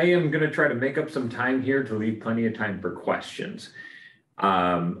 So I am going to try to make up some time here to leave plenty of time for questions.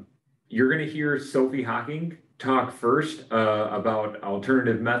 You're going to hear Sophie Hocking talk first about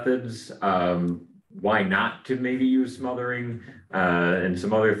alternative methods, why not to maybe use smothering, and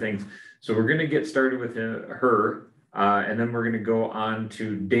some other things. So we're going to get started with her, and then we're going to go on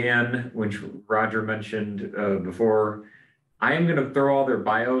to Dan, which Roger mentioned before. I am going to throw all their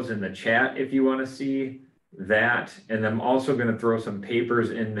bios in the chat if you want to see that, and I'm also going to throw some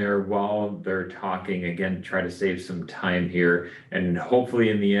papers in there while they're talking, again, to try to save some time here, and hopefully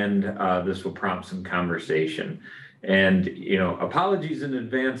in the end this will prompt some conversation. And, you know, apologies in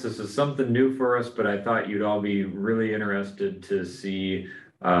advance, this is something new for us, but I thought you'd all be really interested to see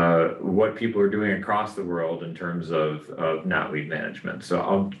what people are doing across the world in terms of knotweed management. So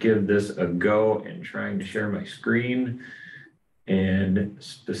I'll give this a go in trying to share my screen, and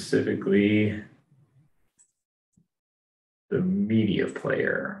specifically the media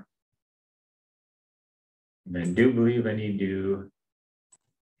player. And I do believe I need to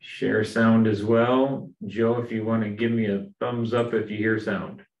share sound as well. Joe, if you want to give me a thumbs up if you hear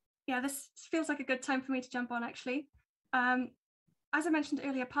sound. Yeah, this feels like a good time for me to jump on, actually. As I mentioned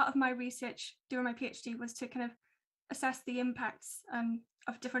earlier, part of my research during my PhD was to kind of assess the impacts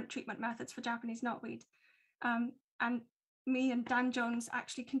of different treatment methods for Japanese knotweed. And me and Dan Jones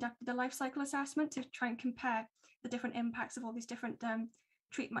actually conducted a life cycle assessment to try and compare the different impacts of all these different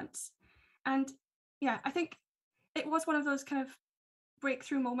treatments. And yeah, I think it was one of those kind of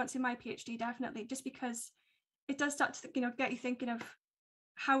breakthrough moments in my PhD, definitely, just because it does start to, get you thinking of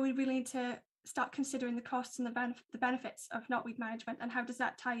how we really need to start considering the costs and the benefits of knotweed management, and how does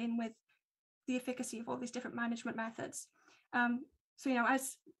that tie in with the efficacy of all these different management methods. So,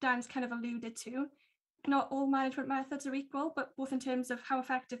 as Dan's kind of alluded to, not all management methods are equal, but both in terms of how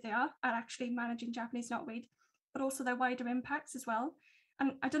effective they are at actually managing Japanese knotweed, but also their wider impacts as well.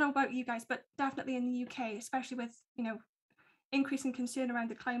 And I don't know about you guys, but definitely in the UK, especially with, increasing concern around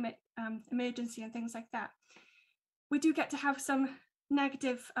the climate emergency and things like that, we do get to have some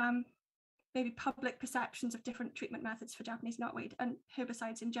negative, maybe public perceptions of different treatment methods for Japanese knotweed and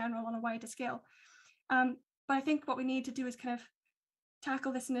herbicides in general on a wider scale. But I think what we need to do is kind of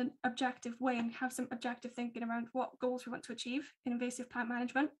tackle this in an objective way and have some objective thinking around what goals we want to achieve in invasive plant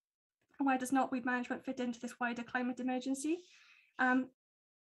management, and why does knotweed management fit into this wider climate emergency.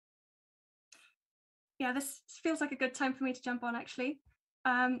 Yeah, this feels like a good time for me to jump on, actually.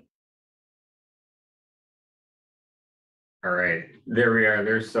 All right, there we are.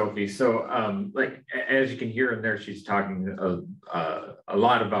 There's Sophie. So, like as you can hear in there, she's talking a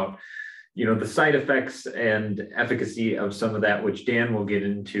lot about, the side effects and efficacy of some of that, which Dan will get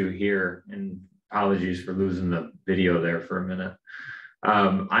into here. And apologies for losing the video there for a minute.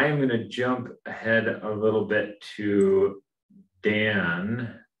 I am going to jump ahead a little bit to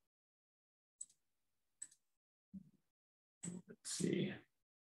Dan. Let's see.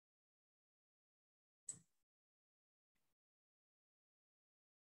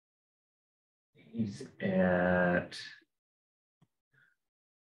 He's at,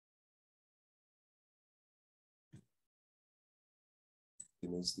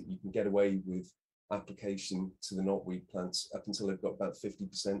 is that you can get away with application to the knotweed plants up until they've got about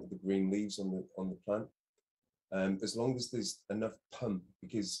 50% of the green leaves on the plant, as long as there's enough pump.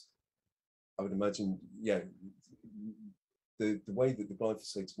 Because I would imagine, the way that the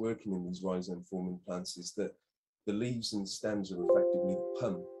glyphosate's working in these rhizome forming plants is that the leaves and stems are effectively the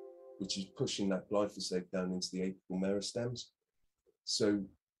pump, which is pushing that glyphosate down into the apical meristems. So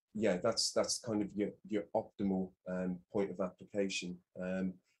yeah, that's kind of your optimal point of application.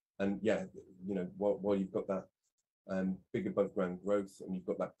 And yeah, while you've got that big above ground growth and you've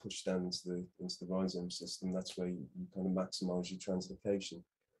got that push down into the rhizome system, that's where you kind of maximize your translocation.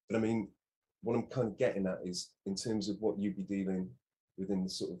 But I mean, what I'm kind of getting at is, in terms of what you'd be dealing within the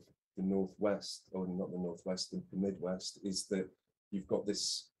sort of the Northwest, or not the Northwest, the Midwest, is that you've got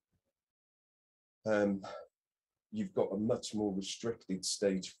this, you've got a much more restricted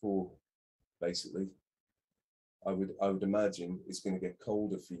stage 4, basically. I would imagine it's going to get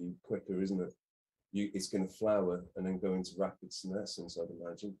colder for you quicker, isn't it? It's going to flower and then go into rapid senescence, I'd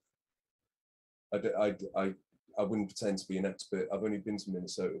imagine. I wouldn't pretend to be an expert. I've only been to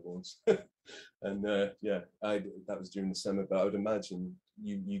Minnesota once, and yeah, that was during the summer. But I would imagine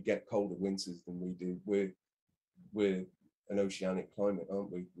you get colder winters than we do. We're an oceanic climate,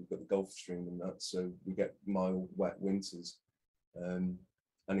 aren't we? We've got the Gulf Stream and that, so we get mild, wet winters, and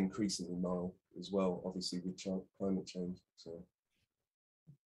increasingly mild as well, obviously with climate change. So,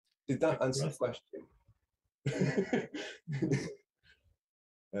 did that answer the question?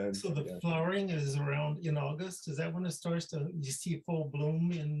 So the flowering is around in August. Is that when it starts to, you see full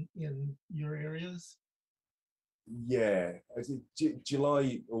bloom in your areas? Yeah, I think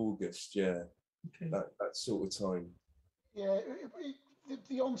July, August. Yeah, okay. that sort of time. Yeah,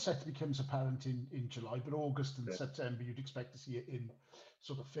 the onset becomes apparent in July, but August and September you'd expect to see it in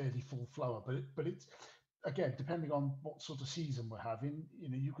sort of fairly full flower. But it's, again, depending on what sort of season we're having,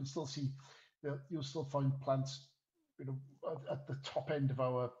 you can still see that you'll still find plants, at the top end of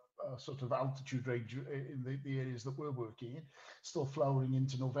our sort of altitude range in the areas that we're working in, still flowering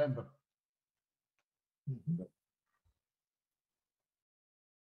into November.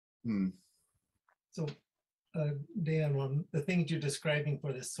 Mm-hmm. So, Dan, on the things you're describing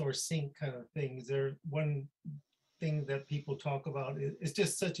for the source sink kind of thing, is there one thing that people talk about? It's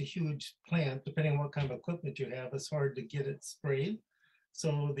just such a huge plant, depending on what kind of equipment you have, it's hard to get it sprayed.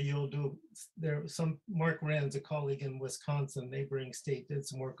 So you'll do, Mark Rand's a colleague in Wisconsin, neighboring state, did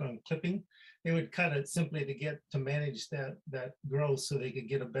some work on clipping. They would cut it simply to manage that growth so they could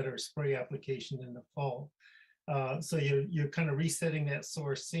get a better spray application in the fall. So you're kind of resetting that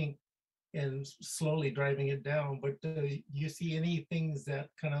source sink and slowly driving it down. But do you see any things that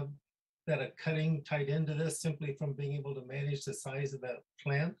are cutting tied into this simply from being able to manage the size of that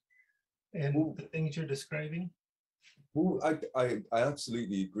plant and the things you're describing? Well, I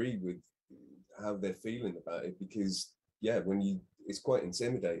absolutely agree with how they're feeling about it, because yeah, it's quite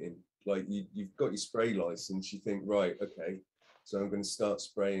intimidating. Like you've got your spray license, you think, right, okay, so I'm going to start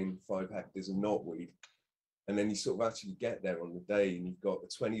spraying 5 hectares of knotweed. And then you sort of actually get there on the day and you've got a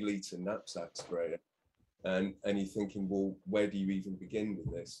 20-litre knapsack sprayer. And you're thinking, well, where do you even begin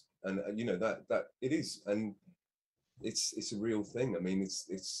with this? And you know, that it is, and it's a real thing. I mean,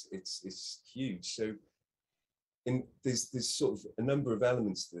 it's huge. So there's sort of a number of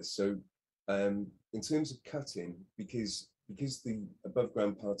elements to this. So in terms of cutting, because the above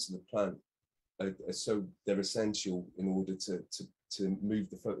ground parts of the plant are so they're essential in order to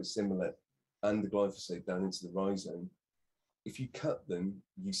move the photostimulant and the glyphosate down into the rhizome. If you cut them,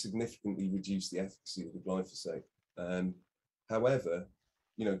 you significantly reduce the efficacy of the glyphosate. However,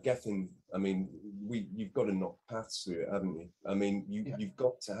 you know, Gethin, I mean, you've got to knock paths through it, haven't you? I mean, you've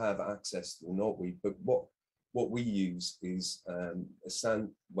got to have access to the knotweed, but what we use is a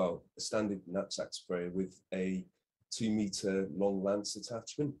standard knapsack sprayer with a 2-meter long lance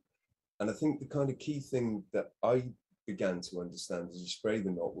attachment. And I think the kind of key thing that I began to understand as you spray the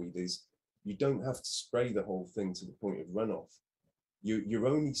knotweed is you don't have to spray the whole thing to the point of runoff. You're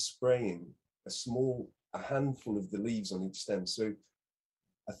only spraying a handful of the leaves on each stem. So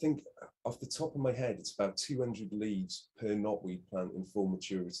I think off the top of my head, it's about 200 leaves per knotweed plant in full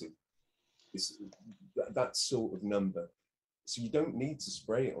maturity. It's that sort of number. So you don't need to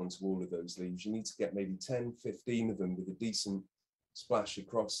spray it onto all of those leaves. You need to get maybe 10, 15 of them with a decent splash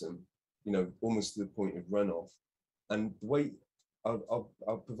across them, you know, almost to the point of runoff. And the way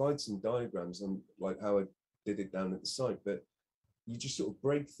I'll provide some diagrams on like how I did it down at the site, but you just sort of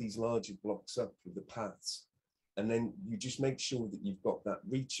break these larger blocks up with the paths, and then you just make sure that you've got that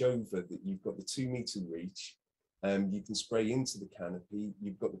reach over, that you've got the 2-meter reach, you can spray into the canopy,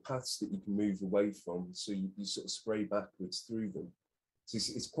 you've got the paths that you can move away from, so you sort of spray backwards through them. So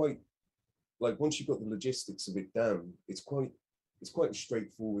it's quite, like once you've got the logistics of it down, it's quite a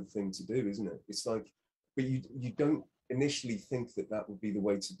straightforward thing to do, isn't it? It's like, but you don't initially think that would be the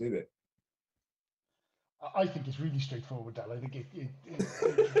way to do it. I think it's really straightforward, Dal. I think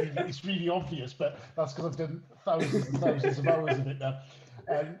it's really obvious, but that's because I've done thousands and thousands of hours of it now.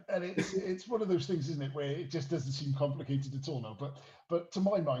 And it's one of those things, isn't it, where it just doesn't seem complicated at all now. But to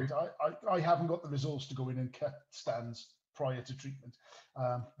my mind, I haven't got the resource to go in and cut stands prior to treatment.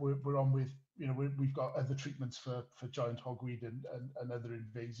 We're on with, you know, we've got other treatments for giant hogweed and other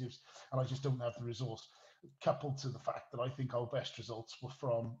invasives, and I just don't have the resource. Coupled to the fact that I think our best results were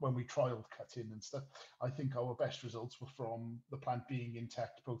from when we trialed cutting and stuff. I think our best results were from the plant being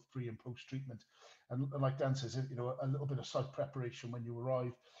intact, both pre and post treatment. And like Dan says, you know, a little bit of site preparation when you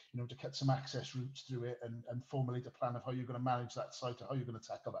arrive, you know, to cut some access routes through it and formulate a plan of how you're going to manage that site or how you're going to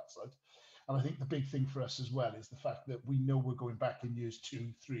tackle that site. And I think the big thing for us as well is the fact that we know we're going back in years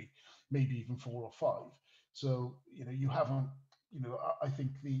 2, 3, maybe even 4 or 5. So, you know, you haven't, you know, I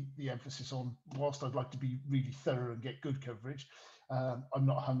think the emphasis on, whilst I'd like to be really thorough and get good coverage, I'm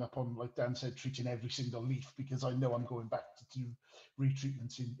not hung up on, like Dan said, treating every single leaf, because I know I'm going back to do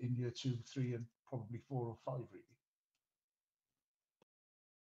retreatments in year 2, 3, and probably 4 or 5, really.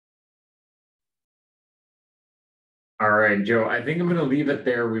 All right, Joe, I think I'm going to leave it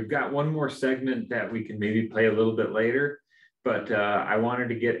there. We've got one more segment that we can maybe play a little bit later. But I wanted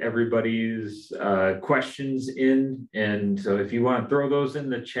to get everybody's questions in. And so if you want to throw those in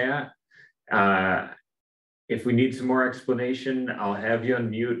the chat, if we need some more explanation, I'll have you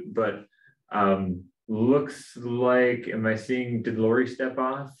unmute. But looks like, am I seeing, did Lori step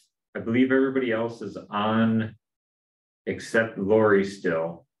off? I believe everybody else is on except Lori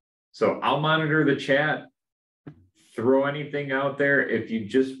still. So I'll monitor the chat. Throw anything out there. If you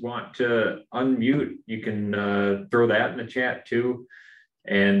just want to unmute, you can throw that in the chat too,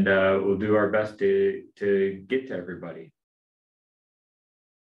 and we'll do our best to get to everybody.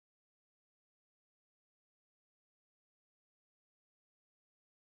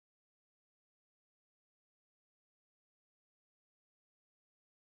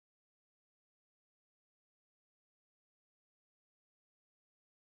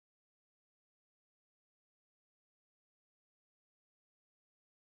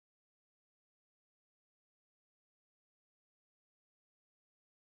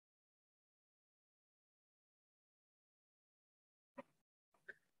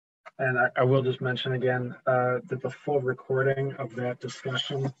 And I will just mention again that the full recording of that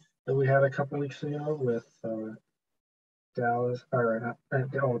discussion that we had a couple weeks ago with Dallas, or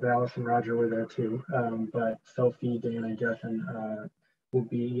Dallas and Roger were there too, but Sophie, Dan, and Gethin will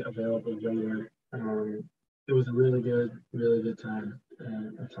be available later. It was a really good time.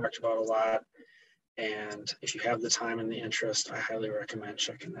 I talked about a lot, and if you have the time and the interest, I highly recommend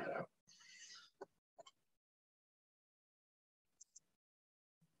checking that out.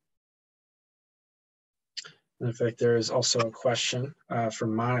 In fact, there is also a question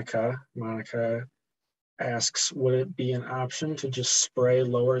from Monica. Monica asks, would it be an option to just spray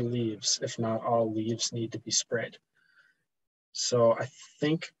lower leaves if not all leaves need to be sprayed? So I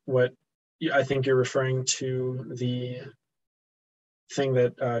think you're referring to the thing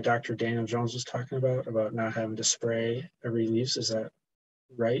that Dr. Daniel Jones was talking about not having to spray every leaves. Is that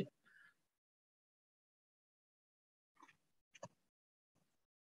right?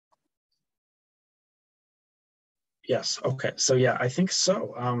 Yes. Okay. So yeah, I think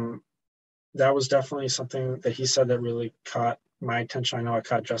so. That was definitely something that he said that really caught my attention. I know it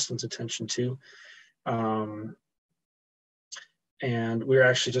caught Justin's attention too. And we were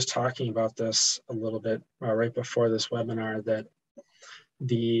actually just talking about this a little bit right before this webinar, that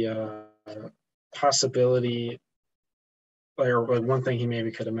the possibility, or one thing he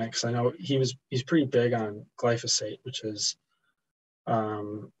maybe could have meant, because I know he's pretty big on glyphosate, which is, I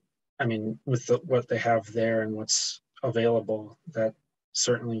mean, with what they have there and what's available, that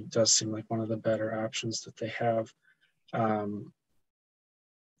certainly does seem like one of the better options that they have.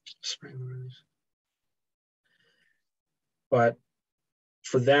 But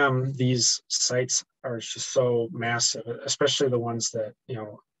for them, these sites are just so massive, especially the ones that, you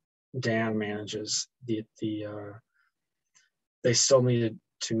know, Dan manages. They still needed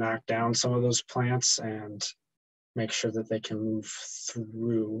to knock down some of those plants and make sure that they can move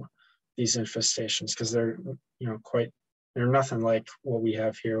through these infestations, because they're, you know, they're nothing like what we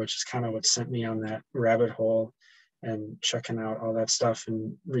have here, which is kind of what sent me on that rabbit hole and checking out all that stuff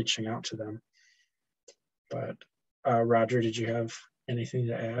and reaching out to them. But Roger, did you have anything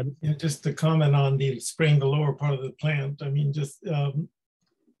to add? Yeah, just to comment on the spraying the lower part of the plant. I mean, just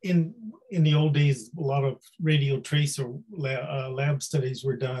in the old days, a lot of radio tracer lab studies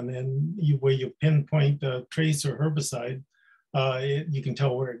were done, and where you pinpoint a trace or herbicide, you can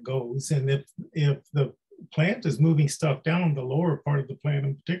tell where it goes. And if the plant is moving stuff down, the lower part of the plant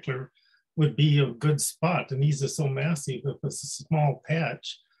in particular would be a good spot. And these are so massive, if it's a small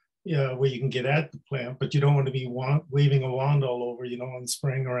patch, where you can get at the plant, but you don't want to be waving a wand all over, you know, and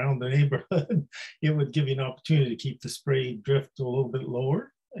spraying around the neighborhood. It would give you an opportunity to keep the spray drift a little bit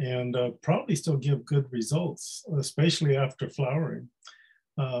lower, and probably still give good results, especially after flowering.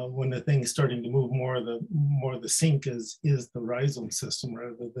 When the thing's starting to move more of the sink is the rhizome system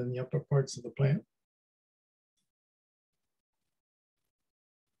rather than the upper parts of the plant.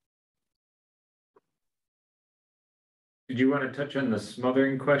 Did you want to touch on the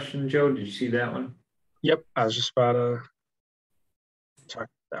smothering question, Joe? Did you see that one? Yep, I was just about to talk about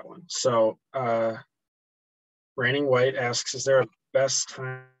that one. So Raining White asks, is there a best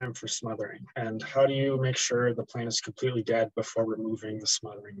time for smothering? And how do you make sure the plant is completely dead before removing the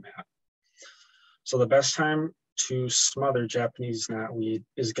smothering mat? So the best time to smother Japanese knotweed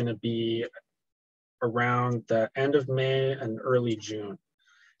is going to be around the end of May and early June.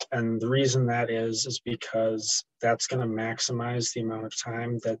 And the reason that is because that's going to maximize the amount of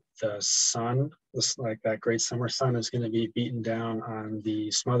time that the sun, like that great summer sun, is going to be beaten down on the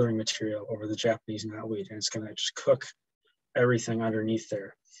smothering material over the Japanese knotweed, and it's going to just cook everything underneath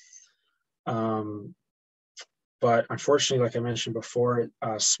there. But unfortunately, like I mentioned before,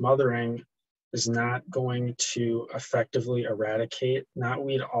 smothering is not going to effectively eradicate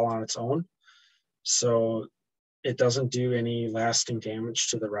knotweed all on its own. So it doesn't do any lasting damage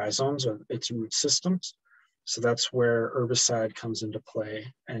to the rhizomes or its root systems. So that's where herbicide comes into play,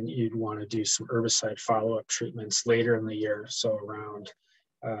 and you'd want to do some herbicide follow-up treatments later in the year. So around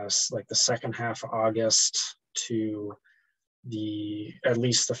like the second half of August to at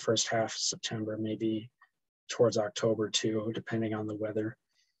least the first half of September, maybe towards October too, depending on the weather.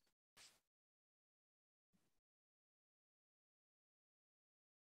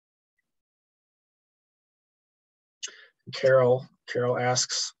 Carol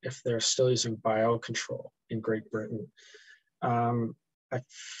asks if they're still using biocontrol in Great Britain.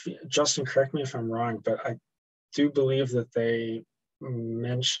 Justin, correct me if I'm wrong, but I do believe that they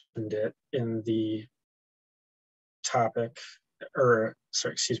mentioned it in the topic, or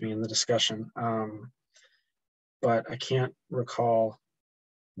sorry, excuse me, in the discussion. But I can't recall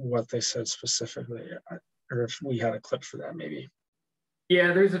what they said specifically, or if we had a clip for that maybe.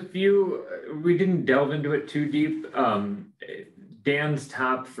 Yeah, there's a few, we didn't delve into it too deep. Dan's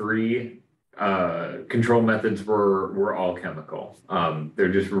top 3 control methods were all chemical.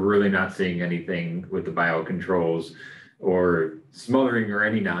 They're just really not seeing anything with the biocontrols or smothering or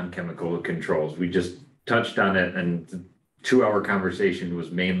any non-chemical controls. We just touched on it, and the 2-hour conversation was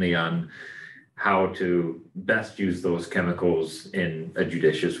mainly on how to best use those chemicals in a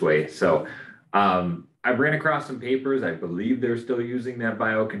judicious way. So I ran across some papers. I believe they're still using that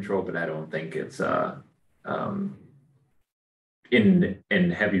biocontrol, but I don't think it's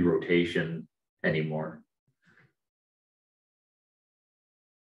in heavy rotation anymore.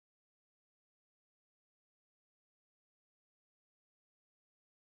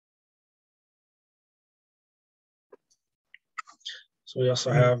 So we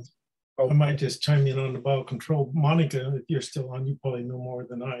also have, I might just chime in on the biocontrol. Monica, if you're still on, you probably know more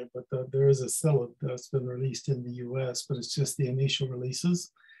than I, but there is a cell that's been released in the US, but it's just the initial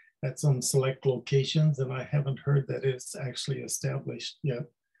releases at some select locations, and I haven't heard that it's actually established yet.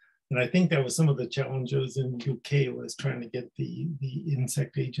 And I think that was some of the challenges in UK, was trying to get the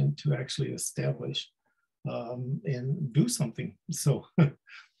insect agent to actually establish and do something. So,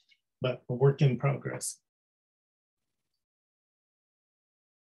 but a work in progress.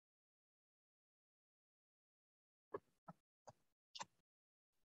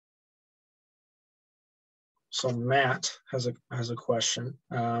 so Matt has a question.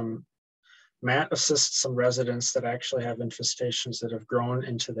 Matt assists some residents that actually have infestations that have grown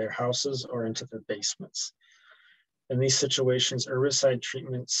into their houses or into their basements. In these situations, herbicide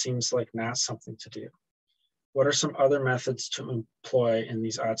treatment seems like not something to do. What are some other methods to employ in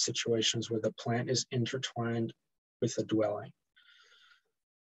these odd situations where the plant is intertwined with the dwelling?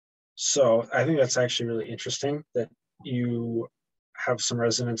 So I think that's actually really interesting that you have some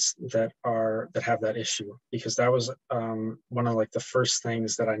residents that have that issue, because that was one of like the first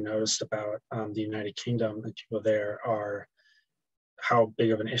things that I noticed about the United Kingdom and people there are how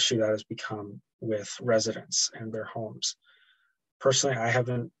big of an issue that has become with residents and their homes. Personally, I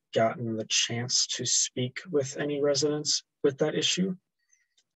haven't gotten the chance to speak with any residents with that issue,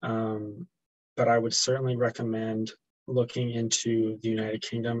 but I would certainly recommend looking into the United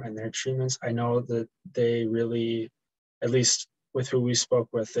Kingdom and their treatments. I know that they really, at least with who we spoke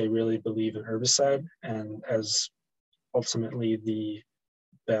with, they really believe in herbicide and as ultimately the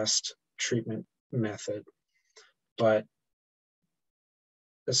best treatment method. But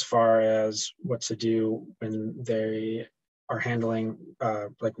as far as what to do when they are handling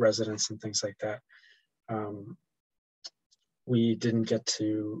like residents and things like that, we didn't get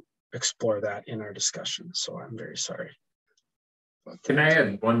to explore that in our discussion, so I'm very sorry. Can I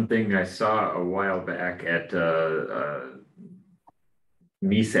add one thing I saw a while back at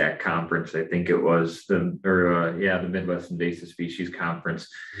MESAC conference, I think it was, the Midwest Invasive Species Conference.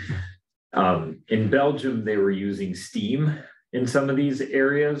 In Belgium, they were using steam in some of these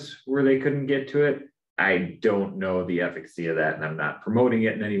areas where they couldn't get to it. I don't know the efficacy of that, and I'm not promoting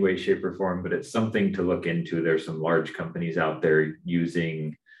it in any way, shape, or form, but it's something to look into. There's some large companies out there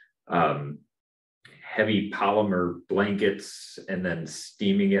using heavy polymer blankets and then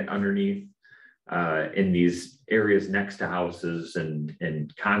steaming it underneath in these areas next to houses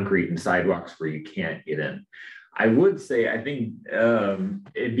and concrete and sidewalks where you can't get in. I would say, I think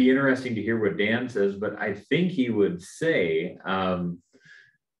it'd be interesting to hear what Dan says, but I think he would say,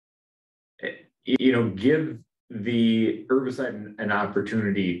 give the herbicide an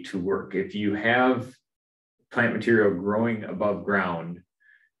opportunity to work. If you have plant material growing above ground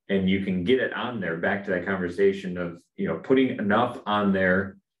and you can get it on there, back to that conversation of, putting enough on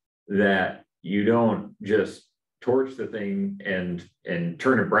there that you don't just torch the thing and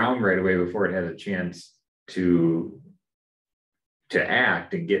turn it brown right away before it has a chance to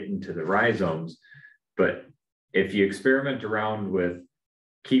act and get into the rhizomes. But if you experiment around with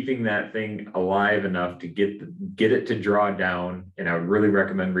keeping that thing alive enough to get it to draw down, and I would really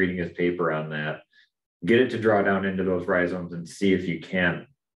recommend reading his paper on that, get it to draw down into those rhizomes and see if you can't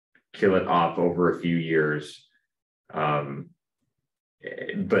kill it off over a few years. But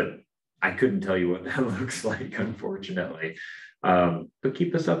I couldn't tell you what that looks like, unfortunately. But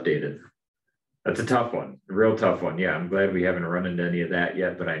keep us updated. That's a tough one, a real tough one. Yeah, I'm glad we haven't run into any of that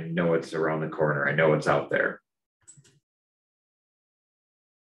yet, but I know it's around the corner. I know it's out there.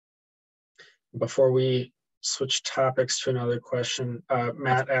 Before we switch topics to another question,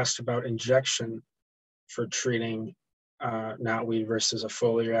 Matt asked about injection for treating knotweed versus a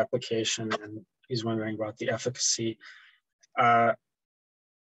foliar application, and he's wondering about the efficacy.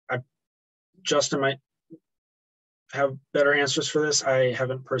 Justin might have better answers for this. I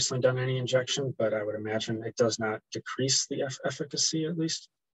haven't personally done any injection, but I would imagine it does not decrease the efficacy, at least.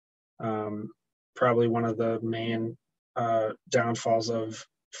 Probably one of the main downfalls of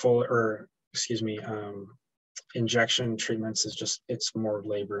injection treatments is just it's more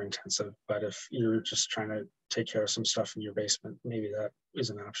labor intensive. But if you're just trying to take care of some stuff in your basement, maybe that is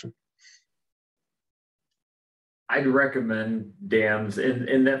an option. I'd recommend Dan's,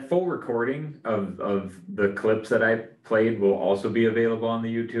 and that full recording of the clips that I played will also be available on the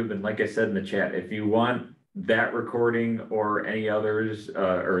YouTube. And like I said in the chat, if you want that recording or any others,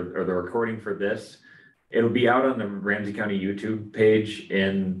 or the recording for this, it'll be out on the Ramsey County YouTube page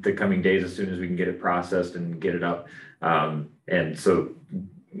in the coming days as soon as we can get it processed and get it up. And so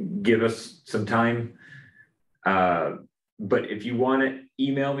give us some time. But if you want it,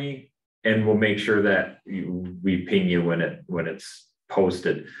 email me and we'll make sure that we ping you when it's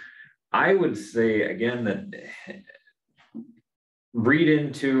posted. I would say again that read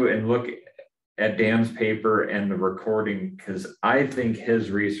into and look at Dan's paper and the recording, because I think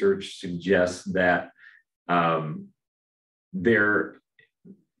his research suggests that their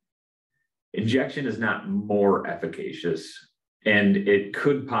injection is not more efficacious, and it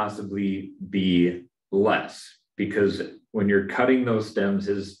could possibly be less, because when you're cutting those stems,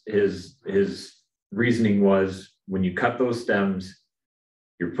 his reasoning was when you cut those stems,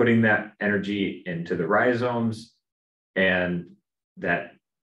 you're putting that energy into the rhizomes, and that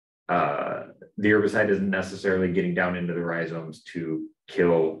the herbicide isn't necessarily getting down into the rhizomes to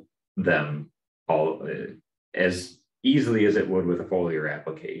kill them all as easily as it would with a foliar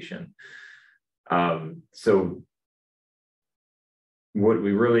application. So what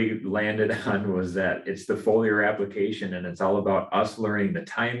we really landed on was that it's the foliar application, and it's all about us learning the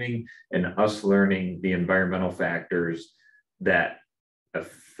timing and us learning the environmental factors that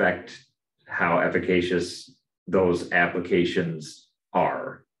affect how efficacious those applications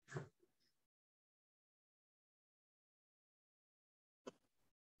are.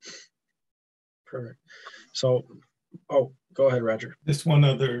 Perfect. So, oh, go ahead, Roger. Just one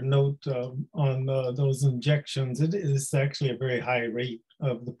other note on those injections. It is actually a very high rate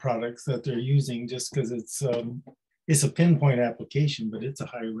of the products that they're using, just because it's a pinpoint application, but it's a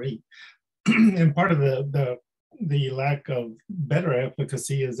high rate. And part of the lack of better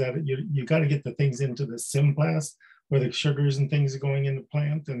efficacy is that you got to get the things into the symplast where the sugars and things are going in the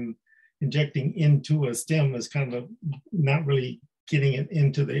plant, and injecting into a stem is kind of not really getting it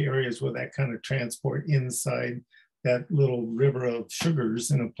into the areas where that kind of transport inside that little river of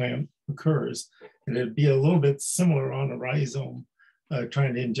sugars in a plant occurs. And it'd be a little bit similar on a rhizome,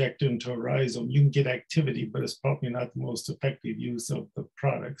 trying to inject into a rhizome. You can get activity, but it's probably not the most effective use of the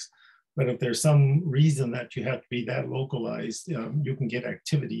products. But if there's some reason that you have to be that localized, you can get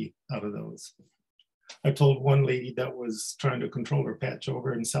activity out of those. I told one lady that was trying to control her patch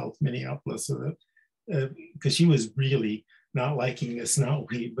over in South Minneapolis, so that because she was really not liking this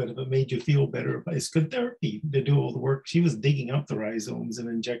knotweed, but if it made you feel better, it's good therapy to do all the work. She was digging up the rhizomes and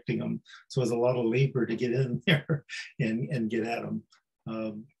injecting them, so it was a lot of labor to get in there and get at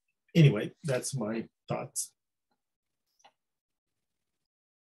them. Anyway, that's my thoughts.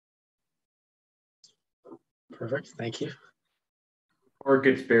 Perfect, thank you. Before it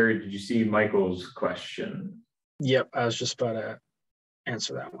gets buried, did you see Michael's question? Yep, I was just about to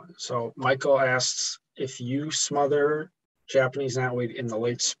answer that one. So Michael asks, if you smother Japanese knotweed in the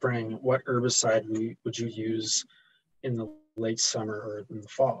late spring, what herbicide would you use in the late summer or in the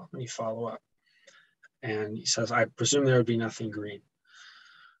fall when you follow up? And he says, I presume there would be nothing green.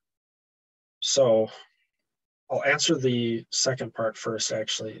 So I'll answer the second part first,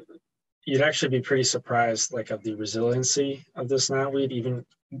 actually. You'd actually be pretty surprised, like, of the resiliency of this knotweed, even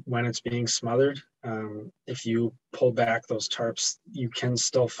when it's being smothered. If you pull back those tarps, you can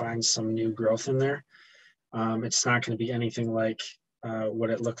still find some new growth in there. It's not going to be anything like what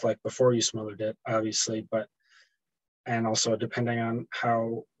it looked like before you smothered it, obviously, and also depending on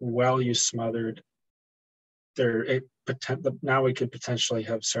how well you smothered, the knotweed could potentially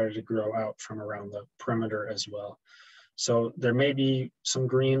have started to grow out from around the perimeter as well. So there may be some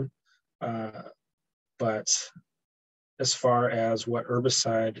green, but as far as what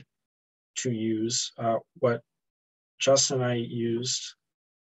herbicide to use, what Justin and I used,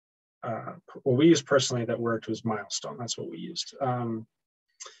 what we used personally that worked was Milestone. That's what we used.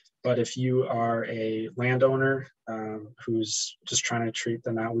 But if you are a landowner who's just trying to treat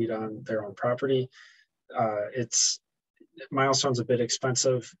the knotweed on their own property, Milestone's a bit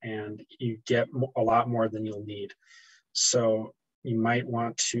expensive and you get a lot more than you'll need. So you might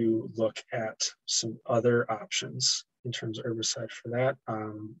want to look at some other options in terms of herbicide for that,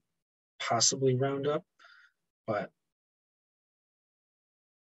 possibly Roundup,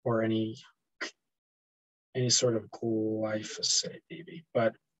 or any sort of glyphosate maybe.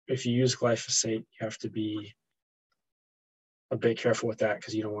 But if you use glyphosate, you have to be a bit careful with that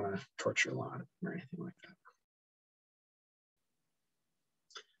because you don't want to torch your lawn or anything like that.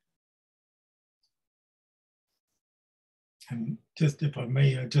 And just, if I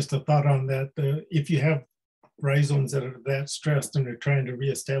may, just a thought on that. If you have rhizomes that are that stressed and they're trying to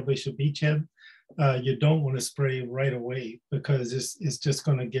reestablish a beachhead, you don't want to spray right away because it's just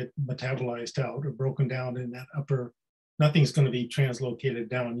going to get metabolized out or broken down in that upper nothing's going to be translocated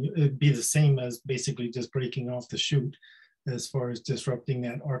down. It'd be the same as basically just breaking off the chute as far as disrupting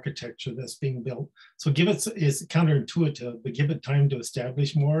that architecture that's being built. So give it, it's counterintuitive, but give it time to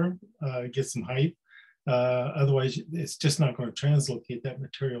establish more, get some height. Otherwise, it's just not going to translocate that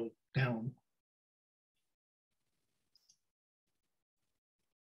material down.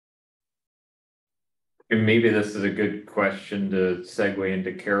 And maybe this is a good question to segue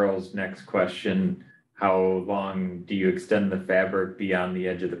into Carol's next question. How long do you extend the fabric beyond the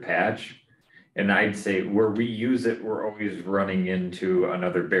edge of the patch? And I'd say where we use it, we're always running into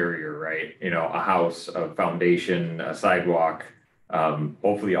another barrier, right? You know, a house, a foundation, a sidewalk,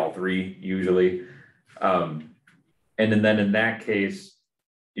 hopefully all three usually. And then in that case,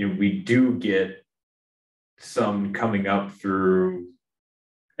 you know, we do get some coming up through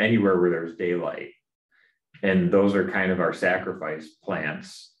anywhere where there's daylight. And those are kind of our sacrifice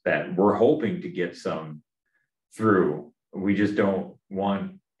plants that we're hoping to get some through. We just don't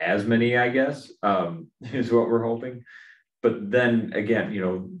want as many, I guess, is what we're hoping. But then again, you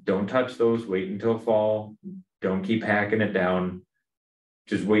know, don't touch those, wait until fall. Don't keep hacking it down.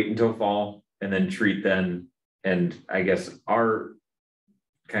 Just wait until fall and then treat then. And I guess our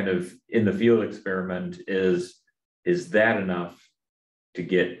kind of in the field experiment is that enough to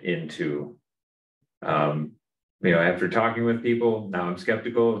get into, you know, after talking with people, now I'm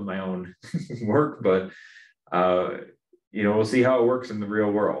skeptical of my own work, but, you know, we'll see how it works in the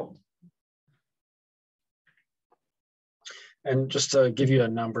real world. And just to give you a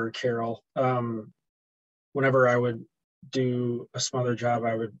number, Carol, whenever I would do a smother job,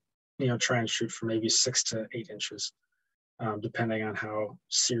 I would, you know, try and shoot for maybe 6 to 8 inches, depending on how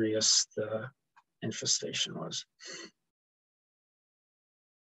serious the infestation was.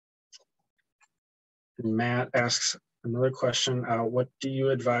 Matt asks another question. What do you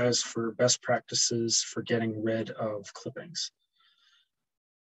advise for best practices for getting rid of clippings?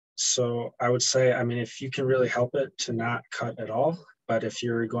 So I would say, I mean, if you can really help it, to not cut at all. But if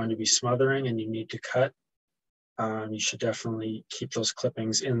you're going to be smothering and you need to cut, you should definitely keep those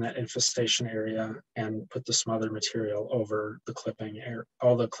clippings in that infestation area and put the smother material over the clipping,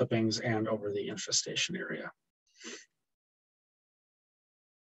 all the clippings and over the infestation area.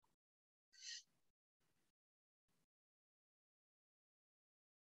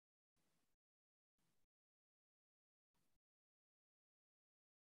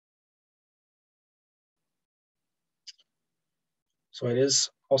 So it is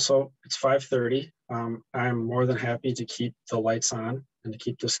also, it's 5:30. I'm more than happy to keep the lights on and to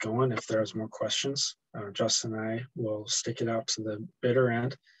keep this going if there's more questions. Justin and I will stick it out to the bitter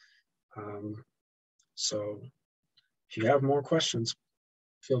end. So if you have more questions,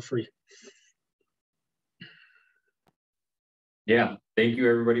 feel free. Yeah, thank you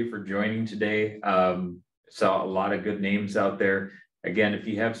everybody for joining today. Saw a lot of good names out there. Again, if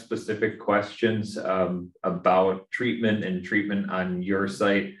you have specific questions about treatment and treatment on your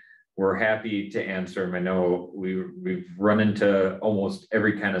site, we're happy to answer them. I know we've run into almost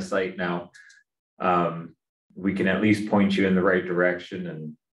every kind of site now. We can at least point you in the right direction.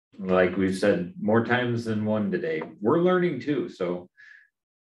 And like we've said more times than one today, we're learning too. So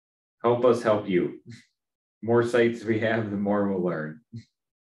help us help you. More sites we have, the more we'll learn.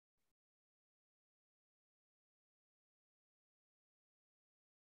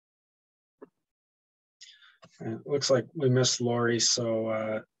 It looks like we missed Lori,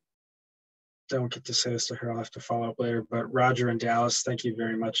 so don't get to say this to her. I'll have to follow up later. But Roger and Dallas, thank you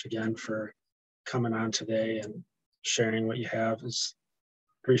very much again for coming on today and sharing what you have.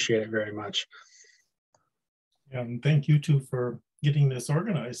 Appreciate it very much. And thank you too for getting this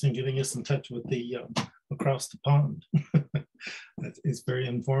organized and getting us in touch with the across the pond. That is very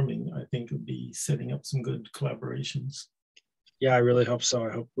informing. I think it'll be setting up some good collaborations. Yeah, I really hope so.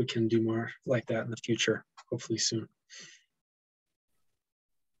 I hope we can do more like that in the future, hopefully soon.